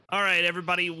All right,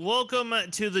 everybody, welcome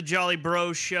to the Jolly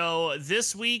Bro Show.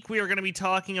 This week, we are going to be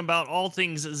talking about all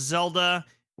things Zelda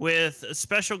with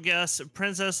special guest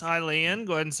Princess Eileen.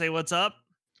 Go ahead and say what's up.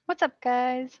 What's up,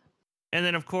 guys? And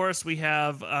then, of course, we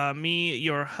have me,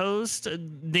 your host,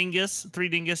 Dingus,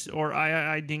 3Dingus, or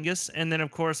I Dingus. And then, of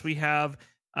course, we have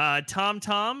Tom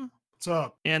Tom. What's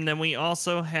up? And then we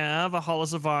also have a Hollow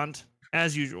Savant,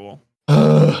 as usual.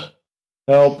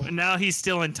 Help. And now he's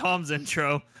still in Tom's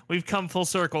intro. We've come full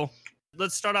circle.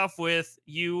 Let's start off with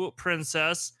you,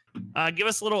 Princess. Give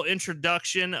us a little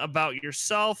introduction about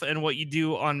yourself and what you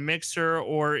do on Mixer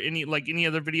or any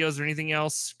other videos or anything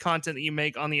else content that you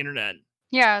make on the internet.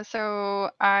 Yeah, so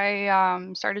I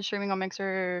started streaming on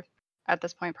Mixer at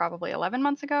this point probably 11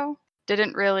 months ago.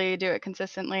 Didn't really do it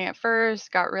consistently at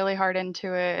first, got really hard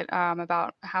into it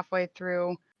about halfway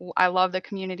through. I love the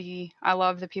community. I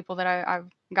love the people that I've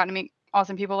gotten to meet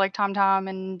awesome people like Tom Tom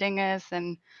and Dingus,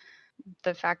 and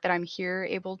the fact that I'm here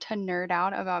able to nerd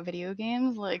out about video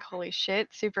games. Like, holy shit,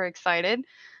 super excited.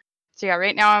 So yeah,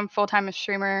 right now I'm full-time a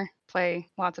streamer, play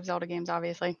lots of Zelda games,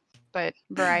 obviously, but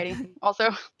variety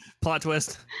also. Plot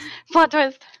twist. Plot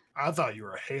twist. I thought you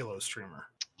were a Halo streamer.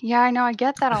 Yeah, I know. I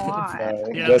get that a lot.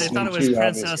 Yeah, they thought it was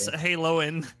Princess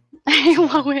Haloin.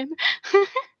 Haloin.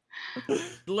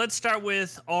 Let's start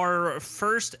with our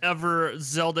first ever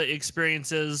Zelda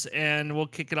experiences, and we'll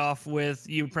kick it off with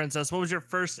you, Princess. What was your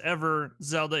first ever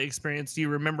Zelda experience? Do you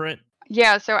remember it?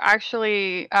 Yeah, so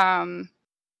actually,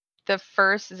 the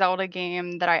first Zelda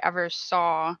game that I ever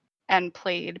saw and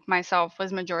played myself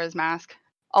was Majora's Mask.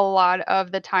 A lot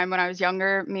of the time when I was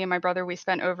younger, me and my brother, we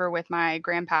spent over with my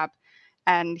grandpap,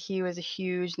 and he was a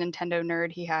huge Nintendo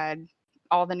nerd. He had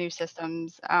all the new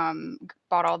systems,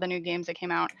 bought all the new games that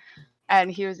came out,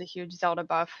 and he was a huge Zelda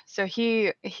buff. So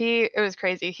it was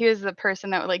crazy. He was the person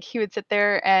that he would sit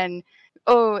there and,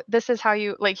 oh, this is how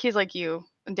you, he's like you,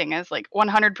 Dingus,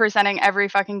 100%ing every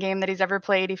fucking game that he's ever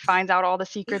played. He finds out all the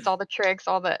secrets, all the tricks,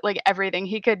 all the, everything.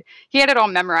 He had it all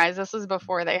memorized. This was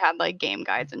before they had game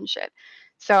guides and shit.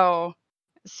 So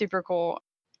super cool.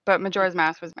 But Majora's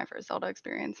Mask was my first Zelda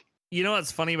experience. You know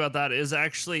what's funny about that is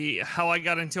actually how I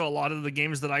got into a lot of the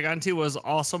games that I got into was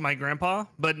also my grandpa,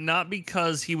 but not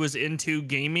because he was into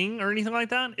gaming or anything like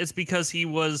that. It's because he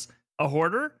was a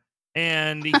hoarder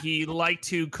and he liked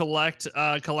to collect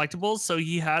collectibles. So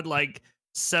he had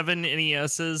 7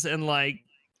 NESs and a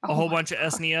whole bunch of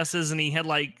SNESs, and he had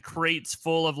crates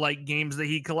full of games that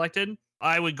he collected.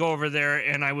 I would go over there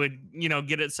and I would,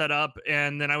 get it set up,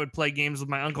 and then I would play games with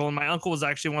my uncle. And my uncle was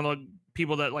actually one of the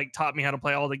people that taught me how to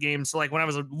play all the games. So when I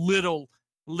was a little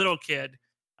kid,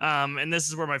 and this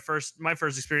is where my first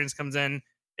experience comes in,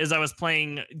 is I was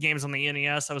playing games on the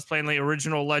NES. I was playing the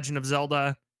original Legend of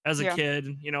Zelda as a kid,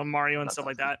 Mario and stuff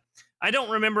like that. I don't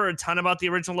remember a ton about the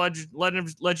original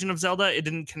Legend of Zelda. It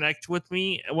didn't connect with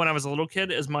me when I was a little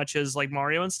kid as much as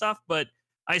Mario and stuff, but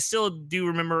I still do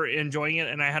remember enjoying it,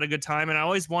 and I had a good time, and I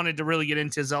always wanted to really get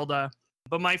into Zelda.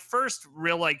 But my first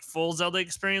real full Zelda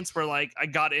experience where I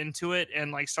got into it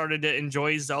and started to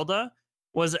enjoy Zelda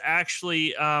was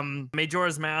actually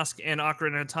Majora's Mask and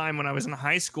Ocarina of Time when I was in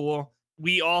high school.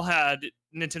 We all had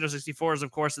Nintendo 64s,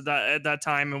 of course, at that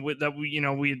time, and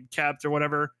we had kept or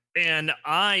whatever. And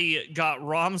I got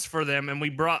ROMs for them, and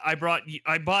I bought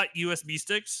USB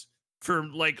sticks for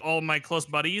all my close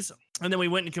buddies. And then we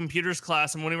went in computers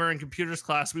class, and when we were in computers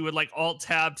class, we would alt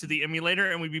tab to the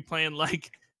emulator, and we'd be playing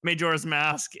Majora's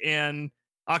Mask and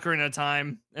Ocarina of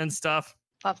Time and stuff.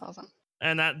 That's awesome.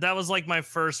 And that was my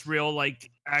first real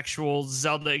actual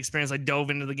Zelda experience. I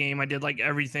dove into the game. I did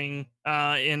everything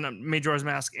in Majora's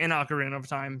Mask and Ocarina of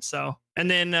Time. So, and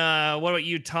then what about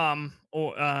you, Tom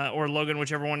or Logan,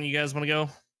 whichever one you guys want to go?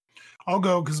 I'll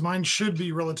go because mine should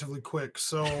be relatively quick.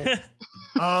 So,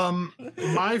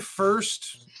 my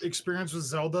first experience with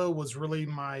Zelda was really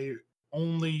my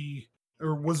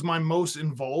most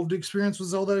involved experience with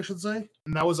Zelda, I should say.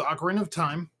 And that was Ocarina of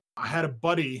Time. I had a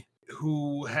buddy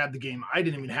who had the game. I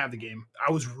didn't even have the game.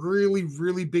 I was really,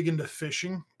 really big into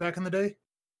fishing back in the day.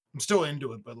 I'm still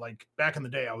into it, but back in the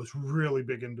day, I was really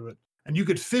big into it. And you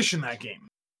could fish in that game.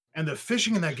 And the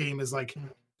fishing in that game is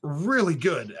really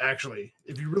good, actually,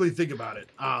 if you really think about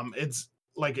it. It's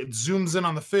it zooms in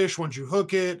on the fish once you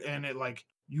hook it, and it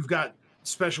you've got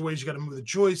special ways you got to move the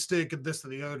joystick and this to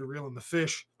the other to reel in the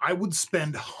fish. I would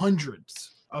spend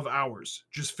hundreds of hours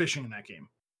just fishing in that game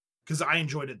because I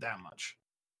enjoyed it that much.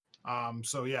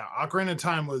 So yeah, Ocarina of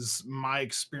Time was my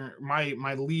experience,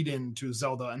 my lead in to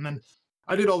Zelda, and then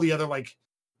I did all the other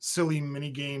silly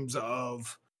mini games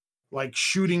of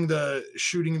shooting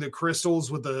the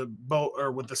crystals with the bow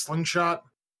or with the slingshot.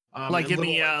 In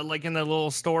the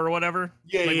little store or whatever.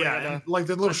 Yeah, yeah, and,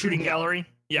 the little shooting gallery.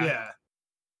 Yeah.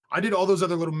 I did all those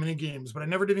other little mini games, but I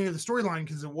never did any of the storyline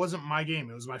because it wasn't my game.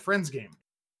 It was my friend's game.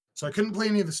 So I couldn't play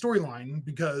any of the storyline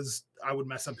because I would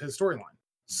mess up his storyline.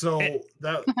 So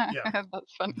that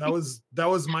That's funny. that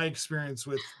was my experience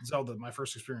with Zelda, my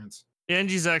first experience.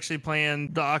 Andy's actually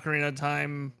playing the Ocarina of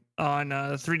Time on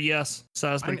 3DS, so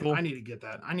that's pretty cool. I need to get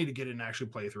that. I need to get it and actually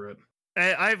play through it.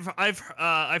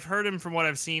 I've heard him from what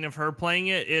I've seen of her playing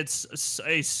it. It's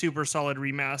a super solid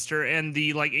remaster, and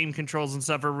the like aim controls and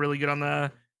stuff are really good on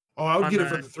the. Oh, I would on get it the-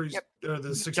 for the three or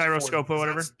the 64, Gyroscope or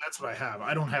whatever. That's what I have.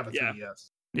 I don't have a Yeah. 3DS.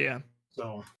 Yeah,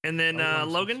 So and then I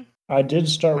was Logan. I did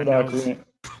start with My nose.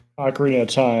 Ocarina of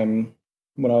Time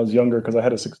when I was younger because I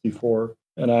had a 64,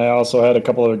 and I also had a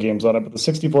couple other games on it. But the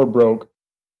 64 broke,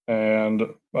 and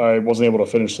I wasn't able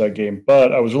to finish that game.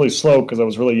 But I was really slow because I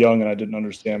was really young and I didn't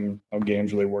understand how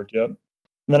games really worked yet. And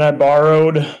then I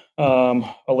borrowed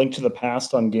A Link to the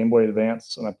Past on Game Boy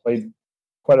Advance, and I played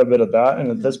quite a bit of that. And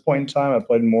at this point in time, I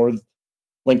played more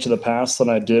Link to the Past than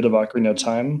I did of Ocarina of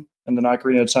Time. And then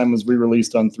Ocarina of Time was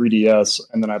re-released on 3DS,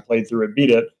 and then I played through it,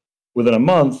 beat it within a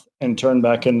month, and turned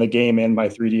back in the game and my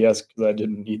 3DS because I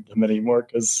didn't need them anymore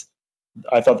because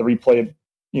I thought the replayability,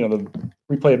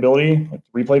 like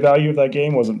the replay value of that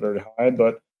game wasn't very high,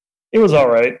 but it was all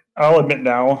right. I'll admit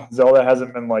now, Zelda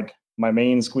hasn't been like my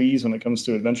main squeeze when it comes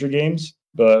to adventure games,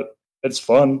 but it's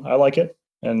fun. I like it.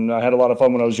 And I had a lot of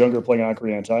fun when I was younger playing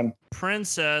Ocarina of Time.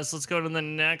 Princess, let's go to the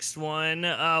next one.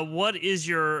 What is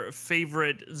your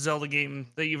favorite Zelda game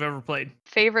that you've ever played?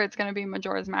 Favorite's gonna be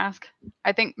Majora's Mask.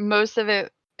 I think most of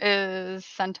it is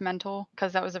sentimental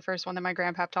because that was the first one that my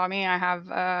grandpa taught me. I have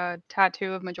a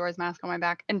tattoo of Majora's Mask on my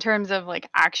back. In terms of like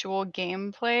actual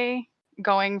gameplay,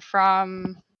 going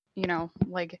from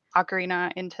like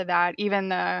Ocarina into that, even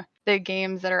the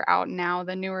games that are out now,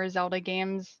 the newer Zelda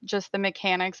games, just the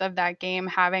mechanics of that game,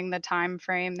 having the time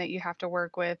frame that you have to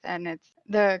work with, and it's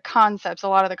the concepts, a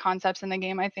lot of the concepts in the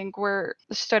game I think were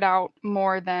stood out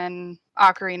more than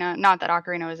Ocarina. Not that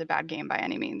Ocarina was a bad game by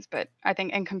any means, but I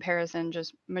think in comparison,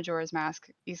 just Majora's Mask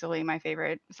easily my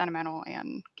favorite sentimental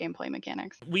and gameplay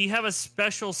mechanics. We have a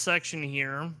special section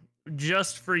here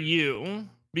just for you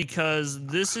because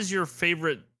this is your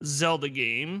favorite Zelda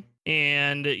game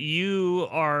and you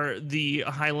are the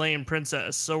Hylian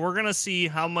princess. So we're going to see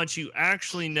how much you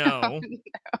actually know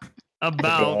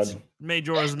about God.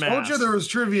 Majora's I told Mask. you there was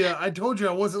trivia. I told you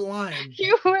I wasn't lying.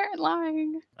 You weren't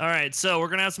lying. All right, so we're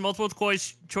going to have some multiple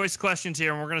choice questions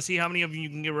here and we're going to see how many of you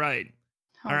can get right.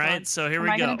 Oh, All right, God. so here Am we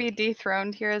I go. going to be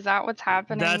dethroned here? Is that what's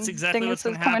happening? That's exactly what's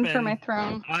Dingus going to is coming for my happen.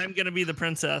 throne. I'm going to be the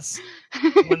princess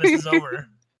when this is over.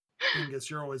 Dingus,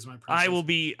 you're always my princess. I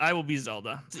will be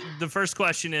Zelda. The first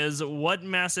question is, what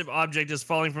massive object is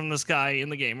falling from the sky in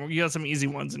the game? You got some easy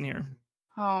ones in here.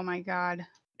 Oh my God.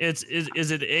 Is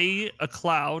it a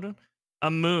cloud, a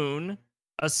moon,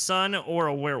 a sun, or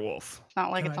a werewolf? It's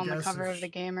not like Can it's I on the guess cover if of the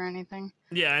game or anything.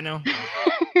 Yeah, I know.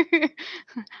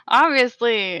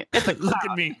 Obviously, it's a Look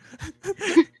at me.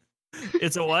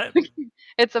 It's a what?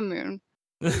 it's a moon.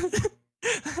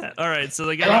 All right, so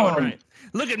they got that one right.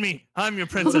 Look at me. I'm your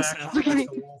princess now. That's the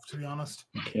wolf, to be honest.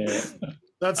 Okay.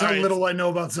 That's All how right. little I know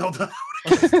about Zelda.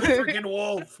 It's the freaking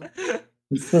wolf.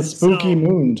 It's the spooky So-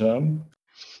 moon, Tom.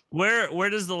 Where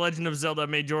does the Legend of Zelda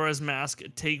Majora's Mask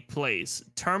take place?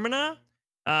 Termina,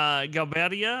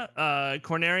 Galbadia,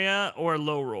 Corneria, or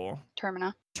Lorule?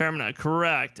 Termina. Termina,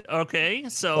 correct. Okay,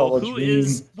 so Solid who dream.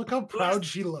 is? Look how proud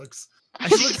she looks. She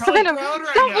She could looks probably, so proud right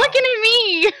Stop now. looking at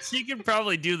me. she could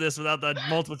probably do this without the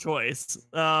multiple choice.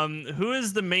 Who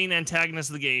is the main antagonist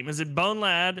of the game? Is it Bone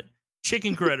Lad,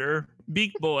 Chicken Critter,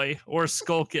 Beak Boy, or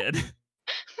Skull Kid?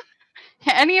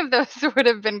 Any of those would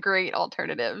have been great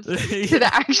alternatives to Yeah.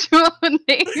 the actual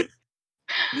name.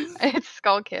 It's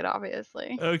Skull Kid,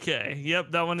 obviously. Okay, yep,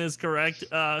 that one is correct.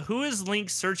 Who is Link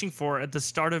searching for at the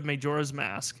start of Majora's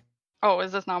Mask? Oh,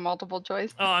 is this not multiple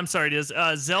choice? Oh, I'm sorry, it is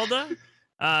Zelda,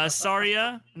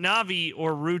 Saria, Navi,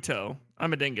 or Ruto.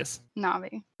 I'm a dingus.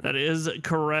 Navi. That is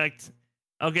correct.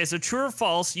 Okay, so true or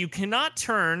false, you cannot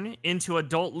turn into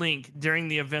adult Link during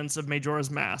the events of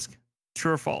Majora's Mask.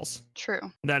 True or false? True.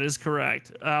 That is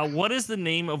correct. What is the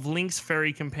name of Link's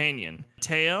fairy companion?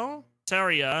 Teo,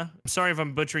 Saria, sorry if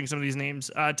I'm butchering some of these names,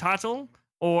 Tatal,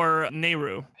 or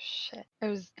Nehru? Shit.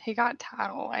 He got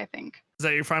Tattle, I think. Is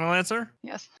that your final answer?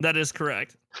 Yes. That is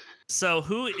correct. So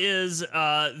who is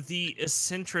the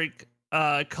eccentric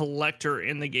collector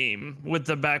in the game with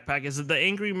the backpack? Is it the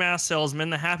angry mask salesman,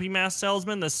 the happy mask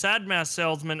salesman, the sad mask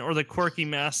salesman, or the quirky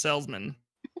mask salesman?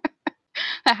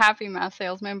 A happy mask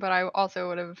salesman, but I also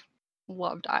would have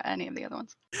loved any of the other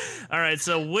ones. All right,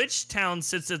 so which town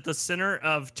sits at the center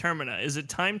of Termina? Is it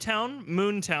Time Town,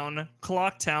 Moon Town,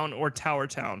 Clock Town, or Tower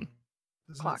Town?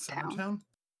 Isn't it Clocktown.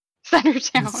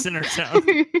 Centertown?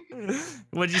 Centertown.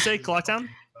 What'd you say? Clocktown?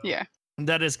 Yeah.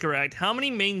 That is correct. How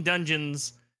many main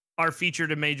dungeons are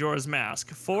featured in Majora's Mask?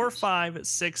 4, 5,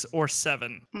 6, or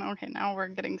 7? Okay, now we're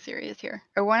getting serious here.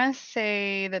 I want to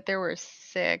say that there were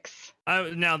 6.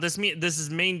 Now this is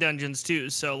main dungeons too,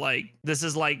 so like this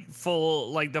is like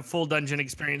the full dungeon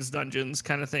experience dungeons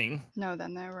kind of thing. No,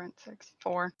 then there weren't 6.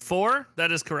 4. 4?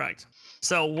 That is correct.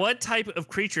 So what type of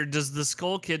creature does the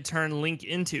Skull Kid turn Link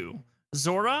into?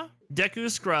 Zora,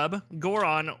 Deku Scrub,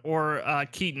 Goron, or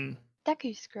Keaton?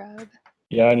 Deku Scrub.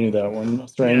 Yeah, I knew that one.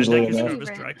 Strangely Deku enough. Scrub is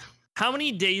correct. How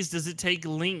many days does it take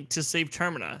Link to save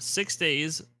Termina? 6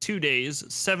 days, 2 days,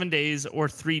 7 days, or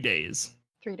 3 days?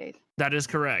 3 days. That is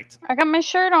correct. I got my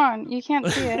shirt on. You can't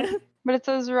see it, but it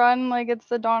says run like it's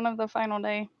the dawn of the final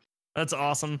day. That's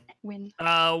awesome. Win.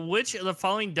 Which of the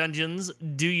following dungeons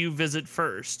do you visit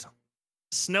first?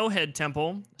 Snowhead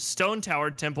Temple, Stone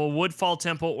Tower Temple, Woodfall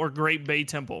Temple, or Great Bay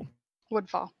Temple?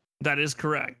 Woodfall. That is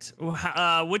correct.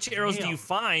 Which arrows do you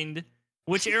find?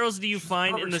 Which arrows do you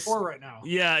find in the 4 right now.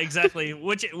 Yeah, exactly.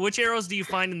 Which arrows do you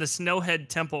find in the Snowhead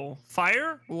Temple?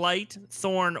 Fire, light,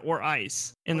 thorn, or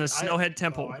ice? In the Snowhead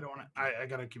Temple. I don't want to. I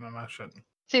gotta keep my mouth shut.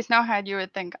 See, Snowhead, you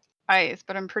would think ice,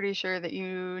 but I'm pretty sure that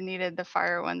you needed the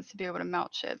fire ones to be able to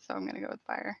melt shit, so I'm gonna go with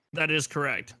fire. That is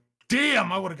correct.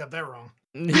 Damn, I would have got that wrong.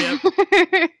 Yep.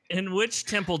 In which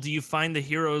temple do you find the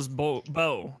hero's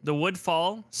bow? The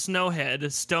Woodfall,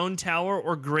 Snowhead, Stone Tower,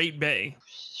 or Great Bay?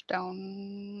 Stone.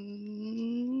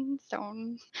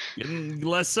 Getting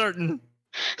less certain.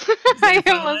 I am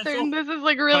final less answer? certain. This is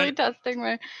like really testing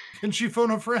my. Can she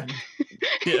phone a friend?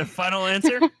 Yeah, final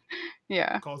answer?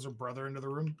 Yeah. Calls her brother into the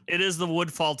room. It is the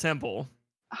Woodfall Temple.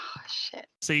 Oh shit.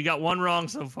 So you got one wrong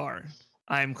so far.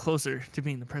 I am closer to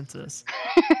being the princess.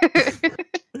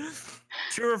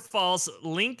 True or false,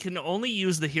 Link can only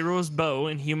use the hero's bow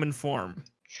in human form.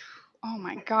 Oh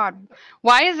my god.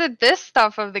 Why is it this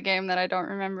stuff of the game that I don't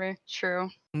remember? True.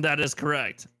 That is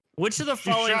correct. Which of the She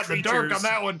following shot in the creatures... dark on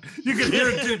that one. You can hear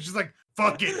it too. She's like,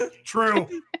 fuck it. True.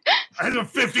 I had a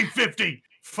 50-50.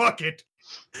 Fuck it.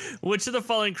 Which of the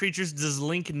following creatures does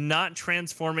Link not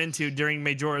transform into during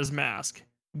Majora's Mask?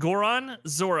 Goron,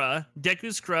 Zora,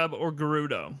 Deku Scrub, or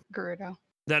Gerudo? Gerudo.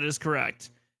 That is correct.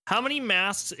 How many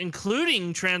masks,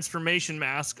 including transformation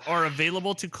mask, are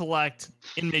available to collect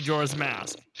in Majora's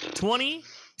Mask? 20,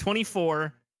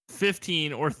 24,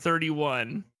 15, or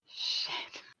 31?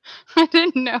 Shit. I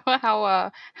didn't know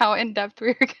how in depth we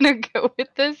were gonna go with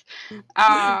this.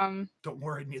 Don't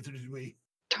worry, neither did we.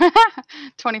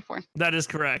 24. That is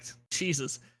correct.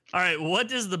 Jesus. All right, what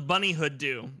does the bunny hood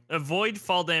do? Avoid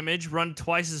fall damage, run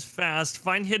twice as fast,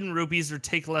 find hidden rupees, or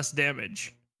take less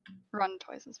damage? Run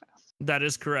twice as fast. That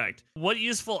is correct. What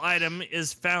useful item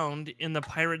is found in the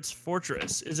pirate's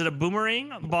fortress? Is it a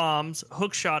boomerang, bombs,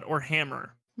 hookshot, or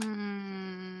hammer?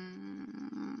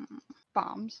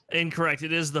 Bombs. Incorrect.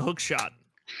 It is the hookshot.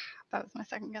 That was my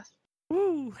second guess.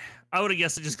 Woo. I would have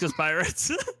guessed it just because pirates.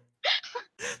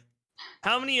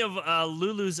 How many of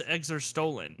Lulu's eggs are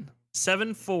stolen?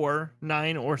 7, 4,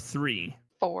 9, or 3?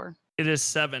 4. It is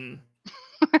 7.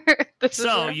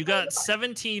 So you got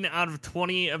 17 out of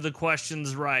 20 of the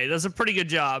questions right. That's a pretty good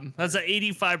job. That's an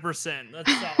 85%.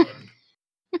 That's solid.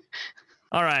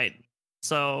 All right.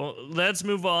 So let's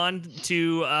move on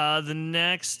to the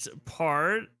next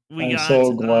part. I'm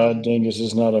so glad Dingus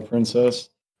is not a princess.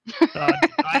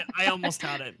 I almost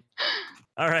had it.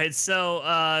 All right.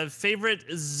 So favorite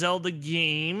Zelda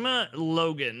game,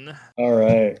 Logan. All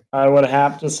right. I would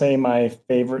have to say my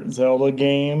favorite Zelda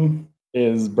game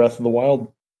is Breath of the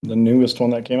Wild, the newest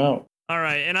one that came out. All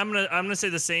right, and I'm gonna say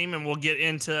the same, and we'll get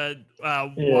into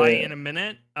why in a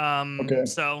minute. Okay.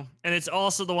 So, and it's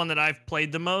also the one that I've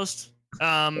played the most.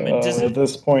 At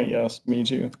this point, yes, me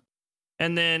too.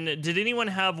 And then, did anyone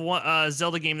have one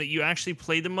Zelda game that you actually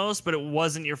played the most, but it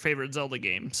wasn't your favorite Zelda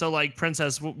game? So, like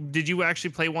Princess, did you actually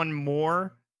play one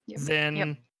more than? Yep.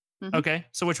 Mm-hmm. Okay,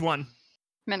 so which one?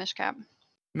 Minish Cap.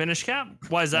 Minish Cap.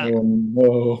 Why is that? Oh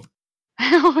no.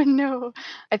 Oh no.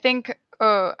 I think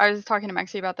I was talking to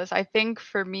Maxie about this. I think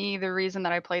for me the reason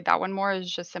that I played that one more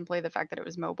is just simply the fact that it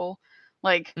was mobile.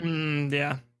 Like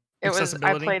yeah. It was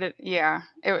I played it it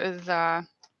was I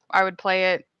would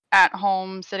play it at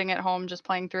home, sitting at home just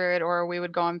playing through it, or we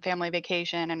would go on family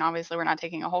vacation, and obviously we're not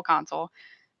taking a whole console.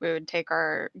 We would take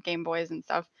our Game Boys and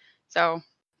stuff. So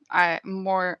I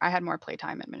had more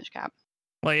playtime at Minish Cap.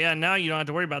 Well, yeah, now you don't have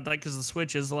to worry about that because the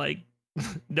Switch is like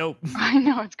dope. I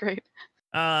know, it's great.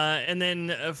 And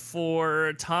then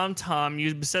for Tom,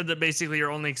 you said that basically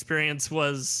your only experience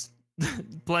was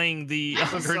playing the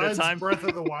Ocarina of Besides Time. Breath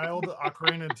of the Wild,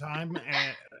 Ocarina of Time,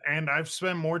 and I've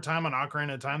spent more time on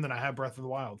Ocarina of Time than I have Breath of the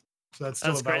Wild. So that's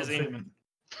still That's a valid crazy. statement.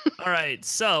 All right,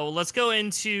 so let's go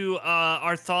into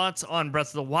our thoughts on Breath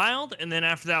of the Wild, and then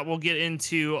after that, we'll get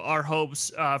into our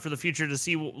hopes for the future to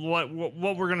see what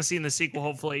we're going to see in the sequel,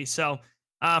 hopefully. So,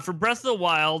 for Breath of the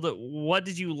Wild, what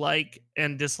did you like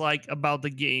and dislike about the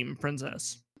game,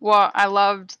 Princess? Well, I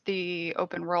loved the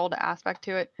open world aspect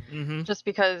to it, Mm-hmm. just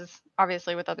because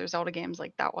obviously with other Zelda games,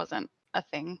 like that wasn't a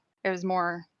thing. It was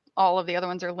more all of the other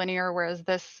ones are linear, whereas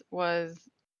this was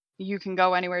you can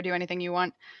go anywhere, do anything you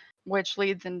want, which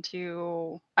leads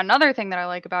into another thing that I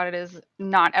like about it is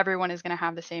not everyone is going to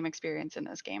have the same experience in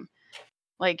this game.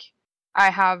 Like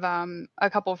I have a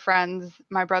couple friends,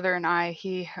 my brother and I,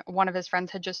 one of his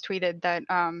friends had just tweeted that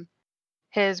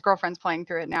his girlfriend's playing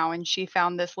through it now and she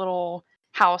found this little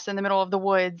house in the middle of the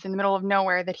woods in the middle of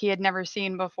nowhere that he had never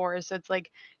seen before. So it's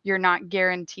like you're not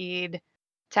guaranteed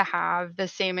to have the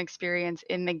same experience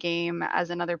in the game as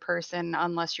another person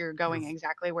unless you're going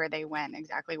exactly where they went,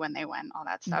 exactly when they went, all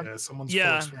that stuff. Yeah, someone's full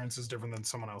Yeah. experience is different than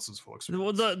someone else's full Well,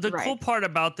 experience. the cool Right. part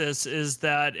about this is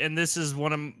that, and this is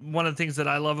one of the things that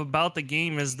I love about the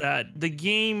game is that the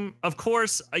game, of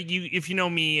course, if you know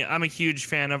me, I'm a huge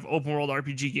fan of open world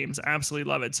RPG games. I absolutely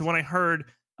love it. So when I heard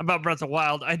about Breath of the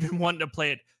Wild, I've been wanting to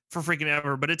play it for freaking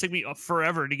ever, but it took me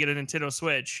forever to get a Nintendo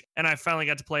Switch, and I finally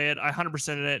got to play it. I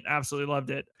 100%ed it, absolutely loved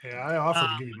it. Yeah, I offered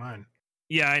to give you mine.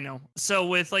 Yeah, I know. So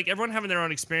with like everyone having their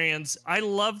own experience, I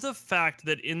love the fact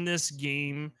that in this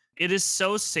game it is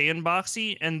so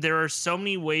sandboxy and there are so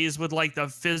many ways with like the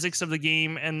physics of the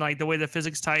game and like the way the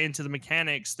physics tie into the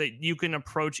mechanics that you can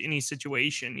approach any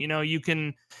situation. You know, you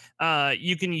can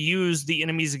use the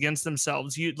enemies against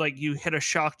themselves. You hit a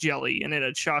shock jelly and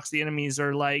it shocks the enemies,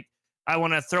 or like I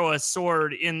want to throw a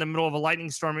sword in the middle of a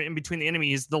lightning storm in between the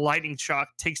enemies, the lightning shock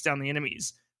takes down the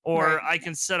enemies. Or Right. I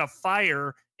can set a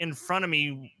fire in front of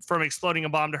me from exploding a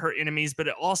bomb to hurt enemies, but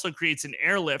it also creates an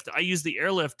airlift. I use the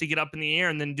airlift to get up in the air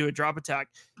and then do a drop attack.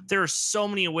 There are so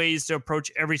many ways to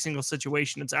approach every single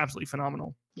situation. It's absolutely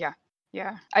phenomenal. Yeah.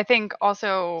 I think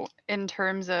also in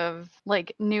terms of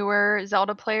like newer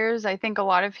Zelda players, I think a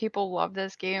lot of people love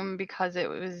this game because it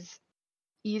was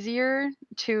easier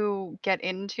to get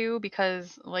into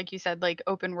because like you said, like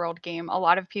open world game, a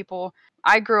lot of people,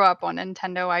 I grew up on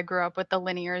Nintendo, I grew up with the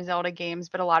linear Zelda games,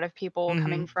 but a lot of people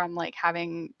coming from like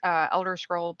having Elder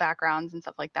Scroll backgrounds and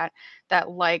stuff like that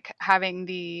like having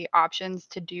the options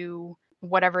to do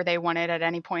whatever they wanted at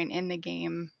any point in the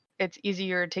game. It's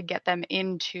easier to get them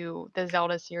into the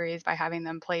Zelda series by having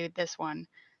them play this one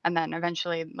and then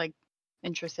eventually like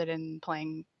interested in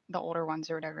playing the older ones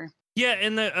or whatever. Yeah,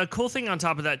 and a cool thing on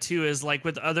top of that too is like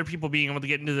with other people being able to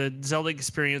get into the Zelda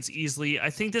experience easily, I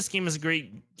think this game is a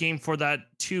great game for that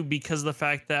too, because of the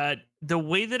fact that the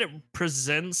way that it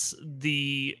presents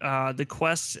the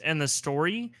quests and the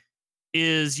story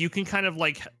is you can kind of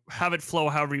like have it flow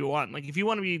however you want. Like if you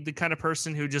want to be the kind of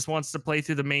person who just wants to play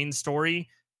through the main story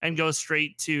and go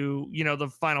straight to, you know, the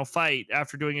final fight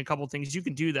after doing a couple things, you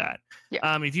can do that.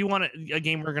 Yeah. If you want a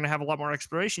game where you're going to have a lot more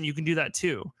exploration, you can do that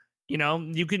too. You know,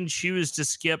 you can choose to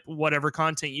skip whatever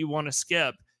content you want to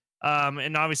skip.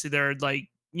 And obviously there are like,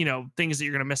 you know, things that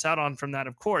you're going to miss out on from that,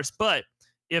 of course. But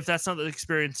if that's not the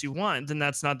experience you want, then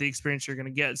that's not the experience you're going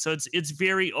to get. So it's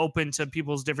very open to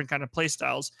people's different kind of play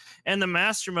styles. And the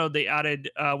master mode they added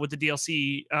with the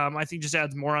DLC, I think just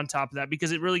adds more on top of that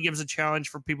because it really gives a challenge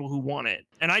for people who want it.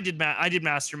 And I did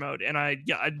master mode, and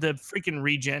the freaking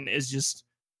regen is just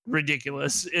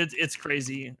ridiculous. It's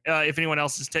crazy. If anyone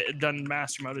else has done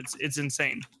master mode, it's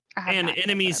insane. I have And not yet, but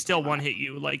I enemies still plan on one it. hit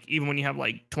you, like even when you have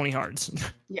like 20 hearts.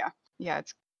 Yeah,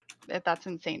 that's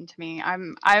insane to me.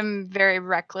 I'm very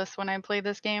reckless when I play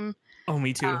this game. Oh,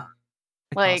 me too. Um,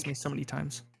 It like cost me so many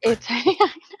times. it's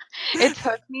it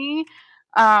took me.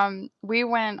 We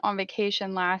went on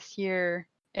vacation last year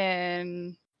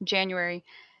in January,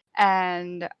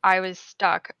 and I was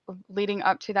stuck leading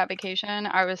up to that vacation.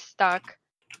 I was stuck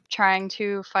trying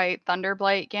to fight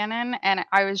Thunderblight Ganon, and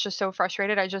I was just so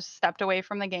frustrated. I just stepped away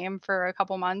from the game for a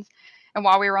couple months. And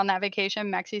while we were on that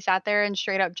vacation, Mexi sat there and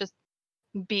straight up just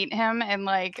beat him in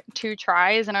like 2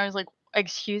 tries, and I was like,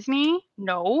 "Excuse me?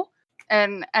 No."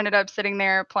 And ended up sitting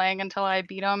there playing until I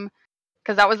beat him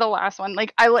because that was the last one.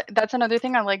 Like that's another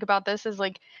thing I like about this is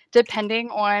like depending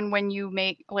on when you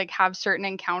make like have certain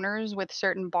encounters with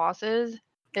certain bosses,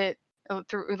 it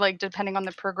through like depending on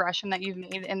the progression that you've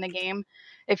made in the game.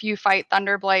 If you fight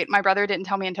Thunderblight, my brother didn't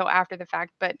tell me until after the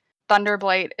fact, but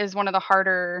Thunderblight is one of the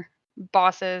harder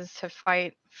bosses to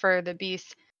fight for the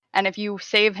beast. And if you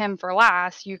save him for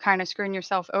last, you kind of screwing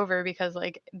yourself over, because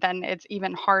like then it's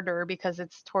even harder because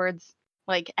it's towards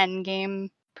like end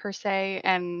game per se,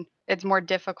 and it's more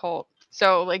difficult.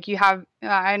 So like you have,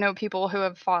 I know people who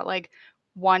have fought like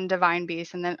one divine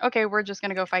beast and then, okay, we're just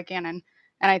gonna go fight Ganon.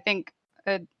 And I think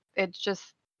it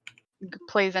just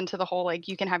plays into the whole, like,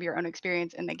 you can have your own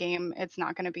experience in the game. It's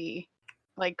not going to be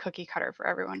like cookie cutter for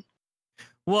everyone.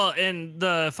 Well, and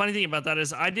the funny thing about that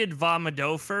is I did Va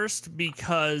Mado first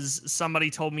because somebody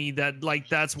told me that like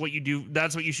that's what you do,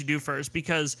 that's what you should do first.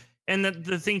 Because and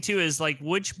the thing too is like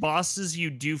which bosses you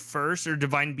do first or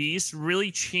divine beast really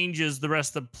changes the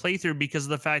rest of the playthrough, because of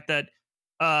the fact that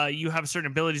you have certain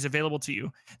abilities available to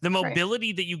you. The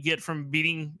mobility that you get from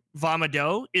beating Va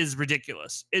Mado is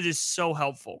ridiculous. It is so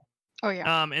helpful. Oh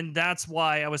yeah. And that's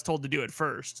why I was told to do it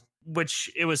first, which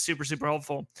it was super, super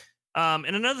helpful. And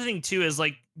another thing too is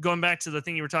like going back to the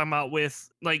thing you were talking about with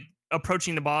like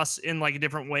approaching the boss in like a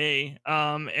different way,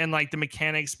 and like the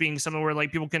mechanics being something where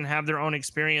like people can have their own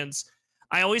experience.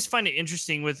 I always find it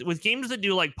interesting with games that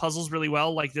do like puzzles really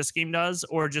well, like this game does,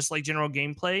 or just like general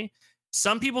gameplay.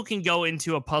 Some people can go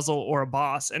into a puzzle or a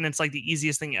boss and it's like the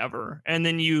easiest thing ever, and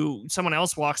then someone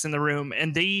else walks in the room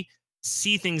and they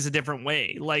see things a different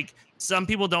way. Like some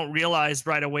people don't realize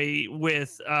right away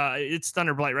with it's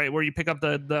Thunderblight, right, where you pick up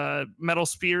the metal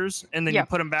spears and then you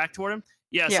put them back toward him.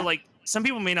 Yeah, so like some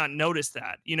people may not notice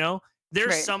that, you know.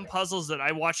 There's some puzzles that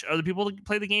I watch other people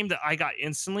play the game that I got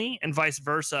instantly, and vice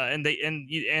versa, and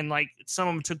and like some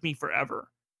of them took me forever,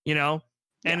 you know.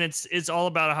 And it's all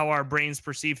about how our brains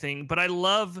perceive things. But I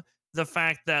love the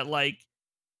fact that like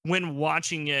when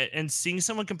watching it and seeing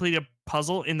someone complete a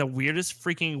puzzle in the weirdest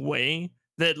freaking way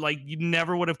that like you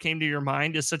never would have came to your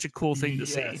mind is such a cool thing to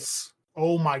see.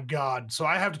 Oh my God. So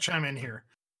I have to chime in here.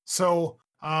 So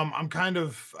I'm kind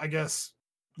of, I guess,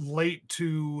 late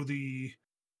to the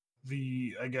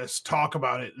I guess talk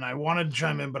about it, and I wanted to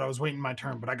chime in, but I was waiting my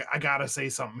turn. But I gotta say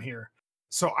something here.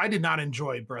 So I did not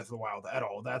enjoy Breath of the Wild at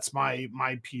all. That's my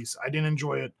piece. I didn't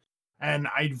enjoy it. And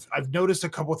I've noticed a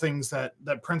couple things that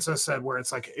Princess said, where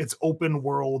it's like it's open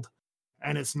world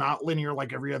and it's not linear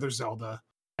like every other Zelda.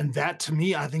 And that to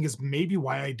me, I think is maybe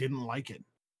why I didn't like it.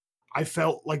 I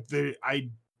felt like I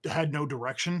had no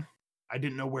direction. I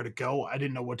didn't know where to go. I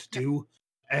didn't know what to do.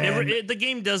 And the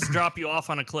game does drop you off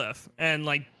on a cliff and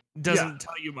like doesn't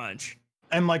tell you much.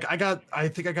 And like I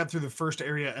think I got through the first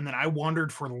area, and then I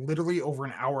wandered for literally over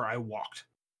an hour. I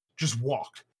just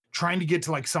walked, trying to get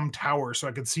to like some tower so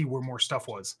I could see where more stuff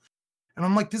was. And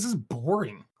I'm like, this is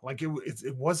boring. Like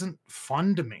it wasn't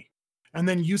fun to me. And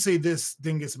then you say this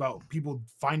thing is about people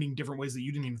finding different ways that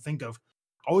you didn't even think of.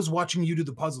 I was watching you do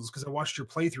the puzzles because I watched your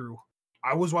playthrough.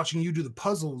 I was watching you do the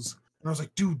puzzles, and I was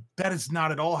like, dude, that is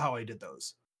not at all how I did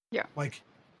those. Yeah. Like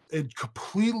it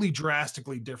completely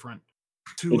drastically different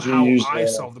to how I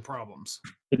solve the problems.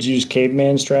 Did you use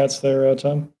caveman strats there,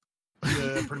 Tom?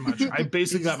 Yeah, pretty much. I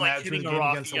basically got mad through the game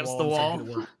against the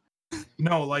wall.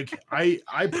 No, like I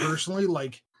personally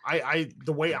like I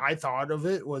the way I thought of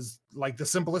it was like the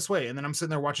simplest way. And then I'm sitting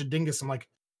there watching Dingus. I'm like,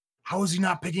 how is he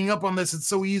not picking up on this? It's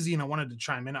so easy. And I wanted to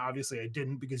chime in. Obviously I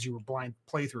didn't, because you were blind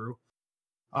playthrough.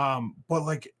 But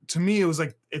like to me, it was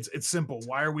like it's simple.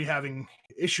 Why are we having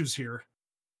issues here?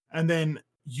 And then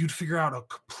you'd figure out a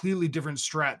completely different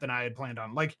strat than I had planned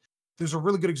on. Like there's a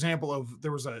really good example of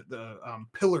there was the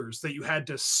pillars that you had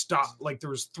to stop. Like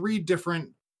there was three different.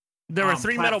 There were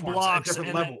three metal blocks at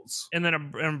different levels, and then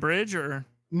a bridge, or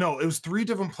no, it was three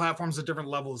different platforms at different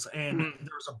levels, and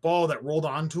there was a ball that rolled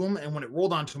onto them, and when it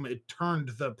rolled onto them, it turned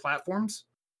the platforms.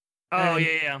 Oh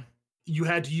yeah. You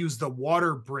had to use the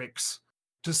water bricks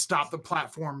to stop the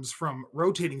platforms from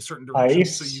rotating certain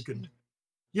directions, so you could.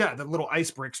 Yeah, the little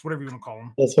ice bricks, whatever you want to call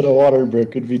them. That's what a water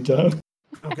brick could be done.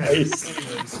 Okay.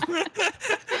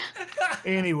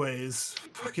 Anyways,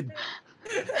 fucking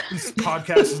this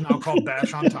podcast is now called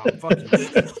Bash on Top. Fuck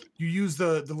you. You use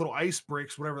the little ice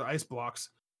bricks, whatever the ice blocks,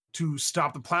 to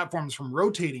stop the platforms from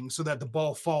rotating so that the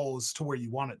ball falls to where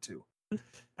you want it to.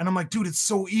 And I'm like, dude, it's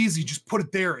so easy. Just put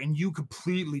it there, and you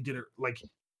completely did it. Like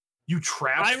you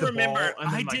trapped the ball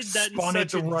and then did that spun in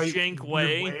it such the a right jank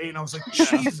way. And I was like,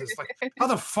 Jesus, like how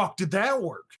the fuck did that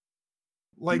work?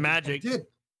 Like magic. It did.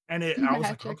 And I was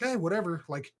like, okay, whatever.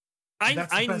 Like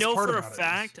I know for a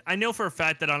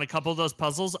fact that on a couple of those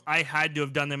puzzles I had to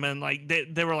have done them, and like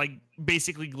they were like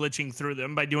basically glitching through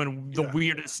them by doing the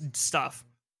weirdest stuff.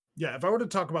 Yeah, if I were to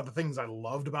talk about the things I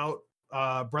loved about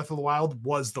Breath of the Wild,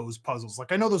 was those puzzles.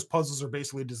 Like I know those puzzles are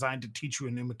basically designed to teach you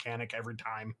a new mechanic every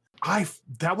time.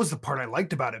 That was the part I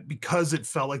liked about it, because it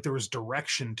felt like there was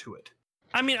direction to it.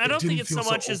 I mean, I don't think it's so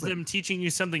much as them teaching you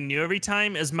something new every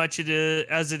time, as much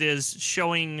as it is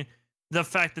showing the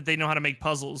fact that they know how to make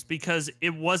puzzles, because it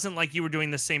wasn't like you were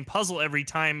doing the same puzzle every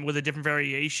time with a different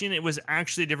variation. It was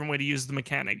actually a different way to use the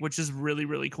mechanic, which is really,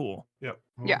 really cool. Yep.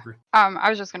 I Yeah. agree. I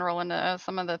was just gonna roll into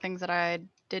some of the things that I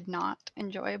did not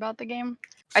enjoy about the game.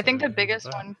 I think the Sorry to hear about biggest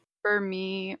that. one for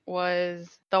me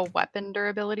was the weapon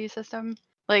durability system.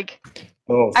 Like,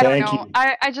 Oh, I don't thank know. you.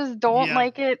 I just don't Yeah.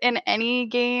 like it in any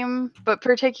game, but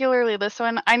particularly this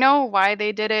one. I know why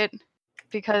they did it,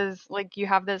 because like you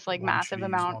have this like Want you massive to use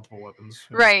amount, multiple weapons.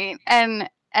 Yeah. right?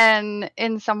 And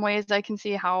in some ways I can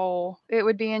see how it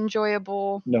would be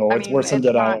enjoyable. No, I it's mean, worse than it's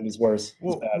Dead not Island. It's worse. It's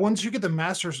Well, bad. once you get the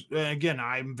master, again,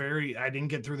 I didn't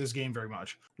get through this game very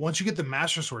much. Once you get the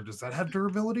master sword, does that have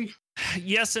durability?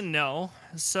 Yes and no.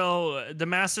 So the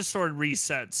Master Sword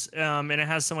resets, and it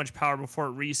has so much power before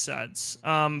it resets.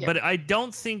 Yeah. But I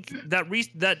don't think that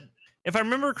that if I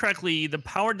remember correctly, the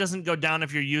power doesn't go down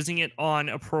if you're using it on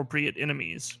appropriate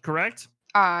enemies. Correct?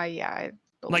 yeah.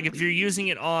 Like if you're using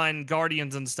it on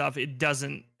guardians and stuff, it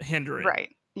doesn't hinder it.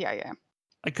 Right. Yeah.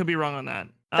 I could be wrong on that.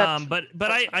 That's- But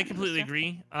that's I what I completely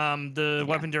understand. agree. The Yeah.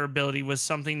 weapon durability was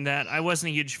something that I wasn't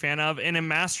a huge fan of, and in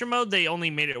master mode they only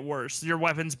made it worse. Your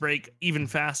weapons break even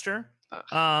faster,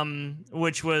 Ugh.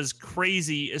 which was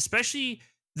crazy. Especially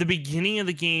the beginning of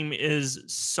the game is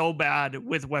so bad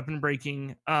with weapon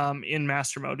breaking in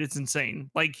master mode. It's insane.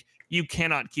 Like you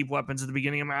cannot keep weapons at the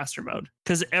beginning of master mode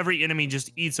because every enemy just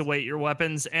eats away at your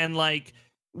weapons, and like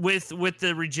with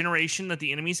the regeneration that the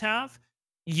enemies have,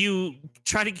 you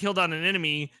try to kill down an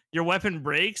enemy, your weapon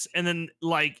breaks, and then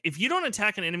like if you don't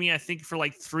attack an enemy, I think for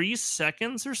like 3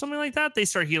 seconds or something like that, they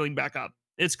start healing back up.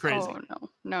 It's crazy. Oh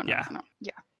no. Yeah.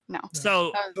 Yeah. No.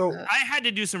 So That So- was, I had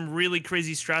to do some really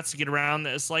crazy strats to get around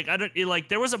this. Like like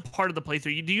there was a part of the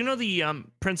playthrough. Do you know the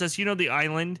Princess? You know the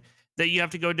island that you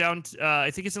have to go down? I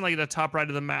think it's in like the top right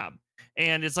of the map,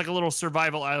 and it's like a little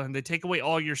survival island. They take away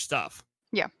all your stuff.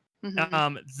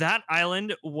 mhm. That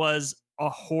island was a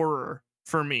horror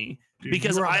for me. Dude,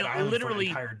 Because you were on I that island for an literally-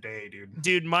 entire day, dude.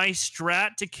 Dude, my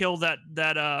strat to kill the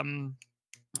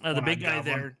One-eyed big guy goblin.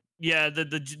 there. Yeah,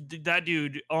 that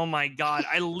dude. Oh my god!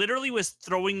 I literally was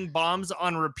throwing bombs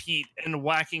on repeat and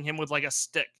whacking him with like a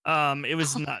stick. It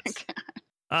was nuts.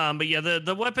 But yeah,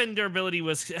 the weapon durability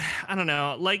was, I don't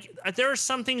know. Like there are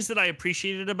some things that I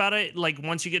appreciated about it. Like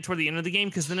once you get toward the end of the game,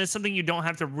 because then it's something you don't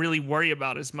have to really worry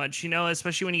about as much. You know,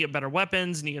 especially when you get better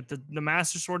weapons and you get the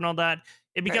master sword and all that,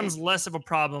 it becomes less of a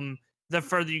problem the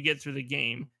further you get through the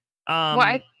game. Well,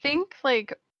 I think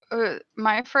like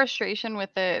my frustration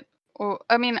with it.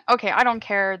 I mean, okay, I don't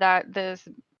care that this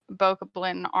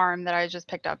Bokoblin arm that I just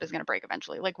picked up is gonna break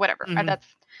eventually. Like whatever. Mhm.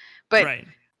 But right.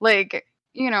 like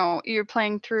you're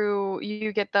playing through.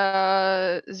 You get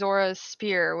the Zora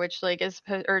spear, which like is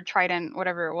or trident,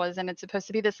 whatever it was, and it's supposed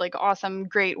to be this like awesome,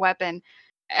 great weapon,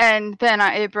 and then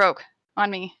it broke on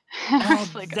me. I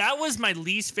was like, That was my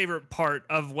least favorite part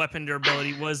of weapon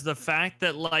durability was the fact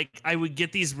that like I would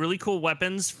get these really cool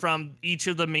weapons from each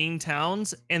of the main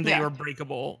towns and they Yeah. were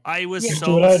breakable. I was Yeah. That's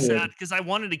so what I did. sad because I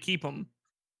wanted to keep them.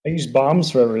 I use bombs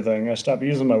for everything. I stopped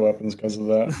using my weapons because of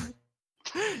that.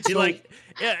 See, So- like,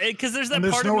 yeah, because there's that And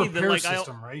there's part no of me that repair like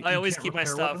system, right? I You always can't keep my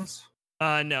repair stuff. weapons?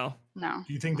 No, no.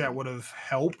 Do you think that would have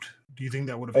helped? Do you think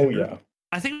that would have Oh hindered? yeah.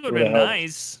 I think it would Would've have been helped.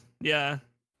 nice. Yeah,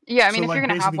 Yeah, I mean, So, if like, you're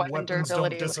gonna have basically weapon weapons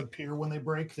durability, don't disappear when they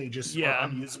break; they just Yeah. are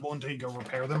unusable until you go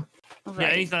repair them. like, yeah,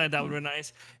 right. anything like that would have been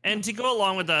nice. And to go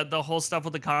along with the whole stuff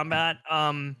with the combat,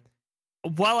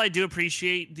 while I do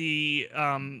appreciate the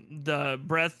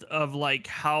breadth of like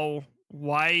how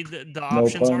wide the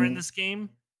options are in pun. this game,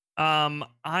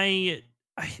 I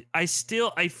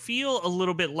still feel a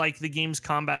little bit like the game's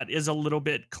combat is a little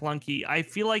bit clunky. I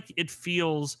feel like it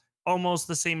feels almost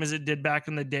the same as it did back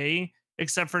in the day,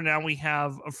 except for now we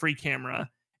have a free camera.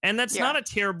 And that's Yeah. not a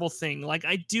terrible thing. Like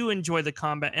I do enjoy the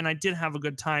combat and I did have a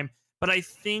good time, but I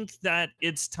think that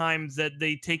it's time that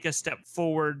they take a step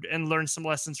forward and learn some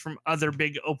lessons from other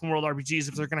big open world RPGs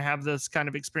if they're going to have this kind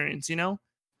of experience, you know?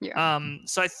 Yeah.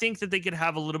 So I think that they could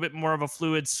have a little bit more of a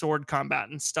fluid sword combat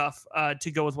and stuff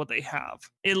to go with what they have,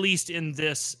 at least in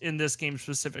this game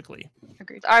specifically.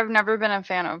 Agreed. I've never been a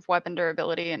fan of weapon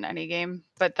durability in any game,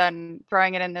 but then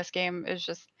throwing it in this game is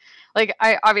just like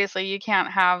obviously you can't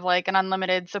have like an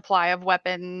unlimited supply of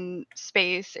weapon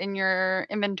space in your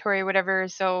inventory, whatever.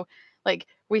 So like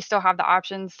we still have the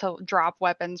options to drop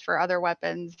weapons for other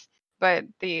weapons, but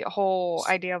the whole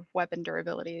idea of weapon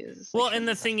durability is Well, and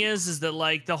the extremely thing is that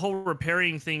like the whole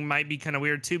repairing thing might be kind of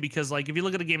weird too, because like if you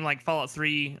look at a game like Fallout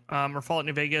 3 or Fallout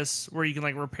New Vegas, where you can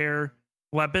like repair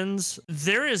weapons,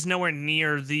 there is nowhere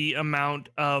near the amount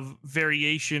of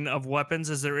variation of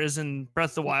weapons as there is in Breath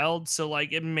of the Wild. So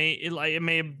like it may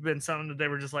have been something that they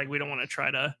were just like, we don't want to try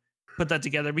to put that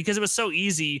together because it was so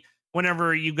easy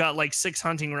whenever you got like 6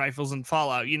 hunting rifles in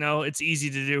Fallout. You know, it's easy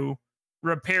to do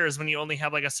repairs when you only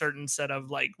have like a certain set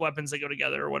of like weapons that go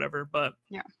together or whatever. But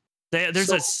Yeah.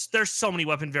 there's so many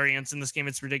weapon variants in this game.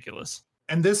 It's ridiculous.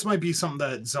 And this might be something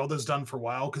that Zelda's done for a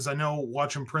while, because I know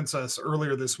watching Princess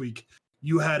earlier this week,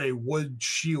 you had a wood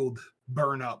shield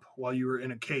burn up while you were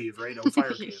in a cave, right? A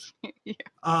fire cave. Yeah.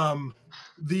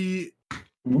 The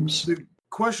Oops. the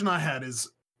question I had is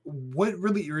what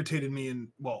really irritated me, and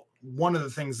well, one of the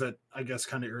things that I guess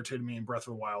kind of irritated me in Breath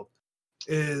of the Wild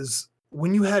is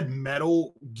when you had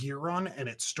metal gear on and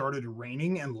it started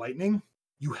raining and lightning,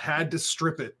 you had to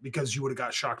strip it because you would have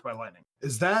got shocked by lightning.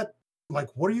 Is that like,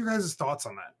 what are your guys' thoughts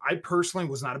on that? I personally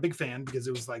was not a big fan because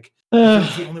it was like, if it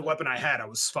was the only weapon I had, I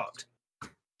was fucked.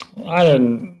 I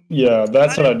didn't. Yeah,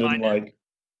 that's what I didn't mind it. like.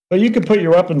 But you could put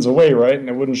your weapons away, right? And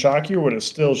it wouldn't shock you, or would it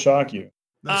still shock you?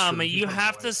 That's true. You put it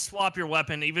have away. to swap your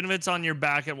weapon, even if it's on your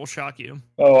back. It will shock you.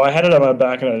 Oh, I had it on my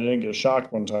back and I didn't get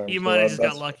shocked one time. You so might have just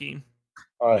got that's- lucky.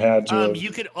 I had to. have- You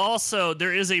could also,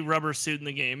 there is a rubber suit in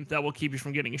the game that will keep you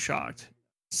from getting shocked.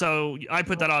 So I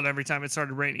put that on every time it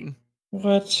started raining.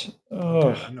 What? Oh,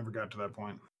 Okay, I never got to that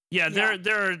point. Yeah, Yeah.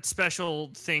 there are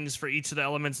special things for each of the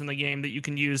elements in the game that you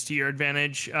can use to your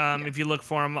advantage. If you look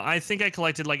for them, I think I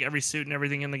collected like every suit and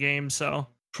everything in the game. So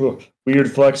phew,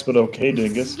 weird flex, but okay,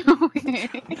 Dingus.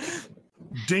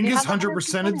 Dingus have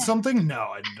 100%ed 100%. something? No,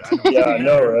 I don't. Yeah, I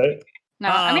know, right? No,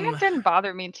 I mean Um, it didn't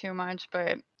bother me too much,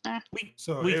 but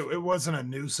So We- it wasn't a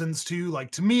nuisance to you.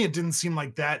 Like to me, it didn't seem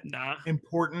like that nah.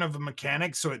 important of a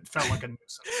mechanic, so it felt like a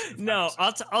nuisance. if that No, makes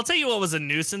sense. I'll tell you what was a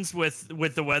nuisance with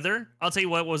the weather. I'll tell you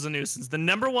what was a nuisance. The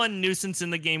number one nuisance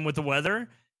in the game with the weather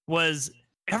was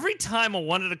every time I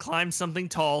wanted to climb something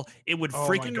tall, it would Oh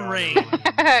my freaking God, rain.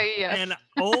 yeah. And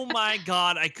oh my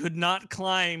god, I could not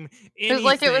climb anything. It was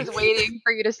like it was waiting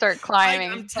for you to start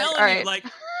climbing. I'm It's like, telling all you, right. like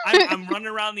I'm running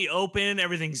around the open,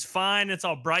 everything's fine, it's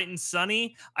all bright and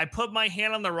sunny. I put my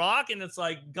hand on the rock, and it's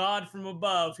like God from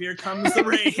above. Here comes the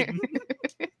rain.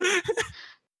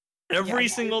 Every Yeah.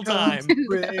 single time.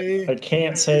 I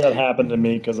can't say that happened to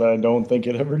me because I don't think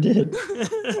it ever did.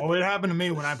 Well, it happened to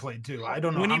me when I played too. I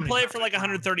don't know. When how you many play times for I like drowned.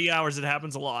 130 hours, it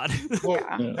happens a lot. Well,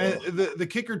 Yeah. Yeah. and the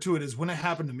kicker to it is when it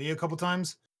happened to me a couple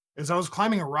times is I was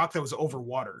climbing a rock that was over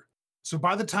water. So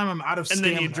by the time I'm out of And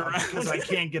then you stamina drown. because I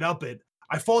can't get up it,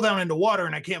 I fall down into water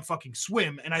and I can't fucking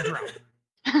swim and I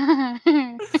drown.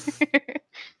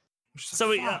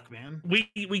 So, yeah. fuck, man.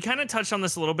 we kind of touched on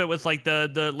this a little bit with like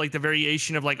the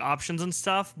variation of like options and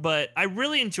stuff, but I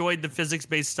really enjoyed the physics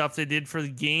based stuff they did for the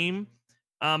game.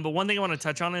 But one thing I want to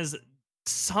touch on is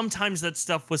sometimes that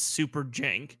stuff was super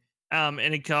jank. And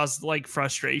it caused like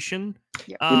frustration.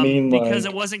 Yeah. You mean Because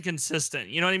like- it wasn't consistent.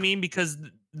 You know what I mean? Because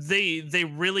they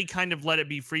really kind of let it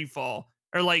be free fall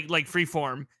or like free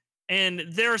form. And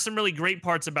there are some really great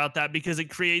parts about that because it